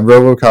 yeah, and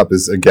RoboCop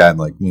is again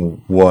like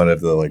one of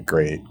the like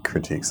great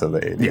critiques of the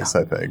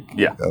 80s. I think.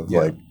 Yeah. Of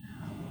like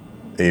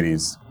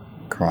 80s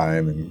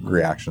crime and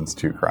reactions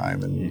to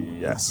crime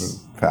and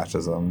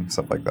fascism,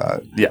 stuff like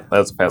that. Yeah,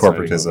 that's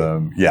fascinating.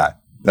 Corporatism. Movie. Yeah,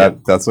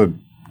 that's a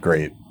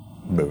great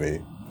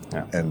movie.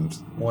 Yeah, and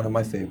one of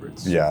my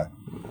favorites. Yeah.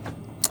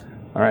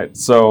 All right,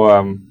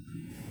 so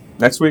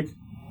next week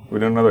we're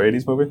doing another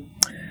 80s movie.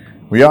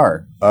 We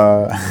are.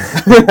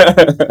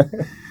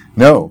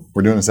 No,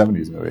 we're doing a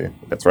 70s movie.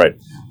 That's right.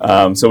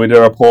 So we did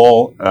our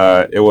poll.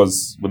 It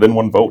was within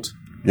one vote.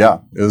 Yeah,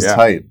 it was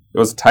tight. It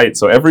was tight.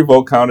 So every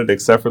vote counted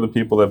except for the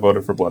people that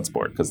voted for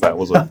Bloodsport, because that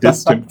was a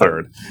distant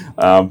third.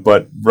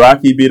 But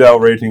Rocky beat out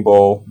Raging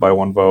Bull by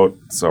one vote.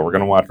 So we're going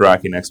to watch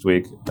Rocky next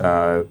week.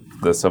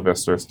 The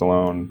Sylvester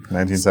Stallone.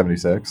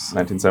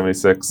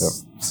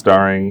 1976.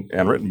 Starring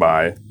and written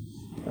by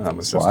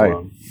Mr.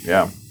 Stallone.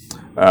 Yeah.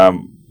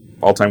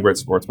 All-time great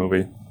sports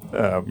movie.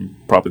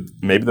 Probably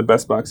maybe the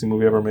best boxing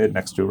movie ever made,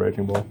 next to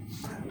Raging Bull.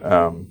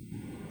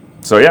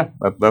 So yeah,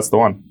 that's the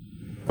one.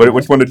 But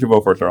which one did you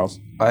vote for, Charles?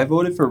 I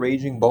voted for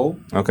Raging Bull.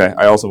 Okay,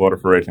 I also voted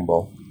for Raging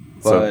Bull.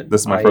 So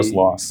this is my first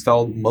loss.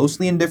 Felt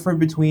mostly indifferent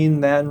between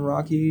that and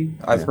Rocky.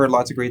 I've heard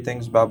lots of great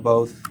things about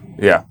both.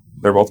 Yeah,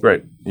 they're both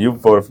great. You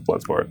voted for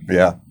Bloodsport.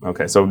 Yeah.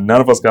 Okay, so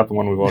none of us got the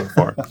one we voted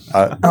for.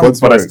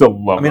 But I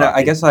still love I mean,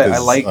 Rocky. I guess I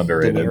like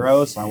underrated. De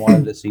Niro, so I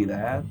wanted to see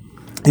that.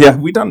 Yeah,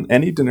 have we done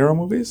any De Niro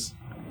movies?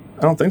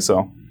 I don't think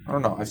so. I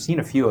don't know. I've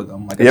seen a few of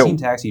them. Like I've seen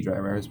Taxi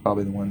Driver. It's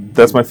probably the one.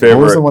 That's my favorite.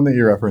 What was the one that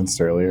you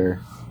referenced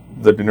earlier?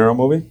 The De Niro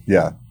movie?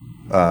 Yeah.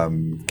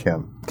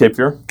 Cape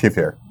Fear? Cape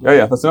Fear. Oh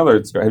yeah, that's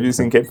another. Have you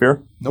seen Cape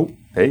Fear? Nope.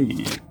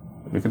 Hey,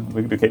 we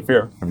could do Cape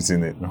Fear. Have you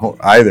seen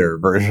either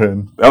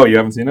version? Oh, you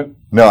haven't seen it?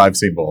 No, I've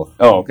seen both.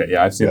 Oh, okay.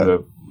 Yeah, I've seen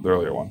the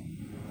earlier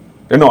one.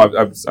 No,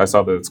 I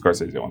saw the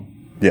Scorsese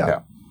one.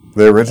 Yeah.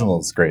 The original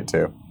is great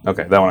too.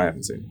 Okay, that one I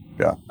haven't seen.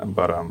 Yeah.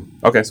 But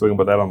okay, so we can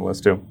put that on the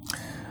list too.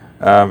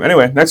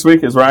 Anyway, next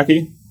week is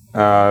Rocky.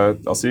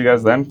 I'll see you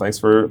guys then. Thanks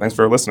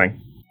for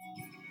listening.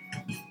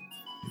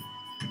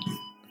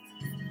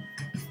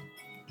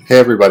 Hey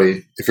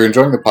everybody, if you're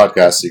enjoying the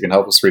podcast, you can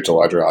help us reach a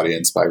larger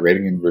audience by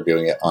rating and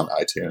reviewing it on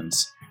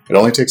iTunes. It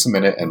only takes a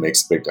minute and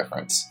makes a big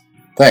difference.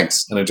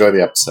 Thanks, and enjoy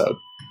the episode.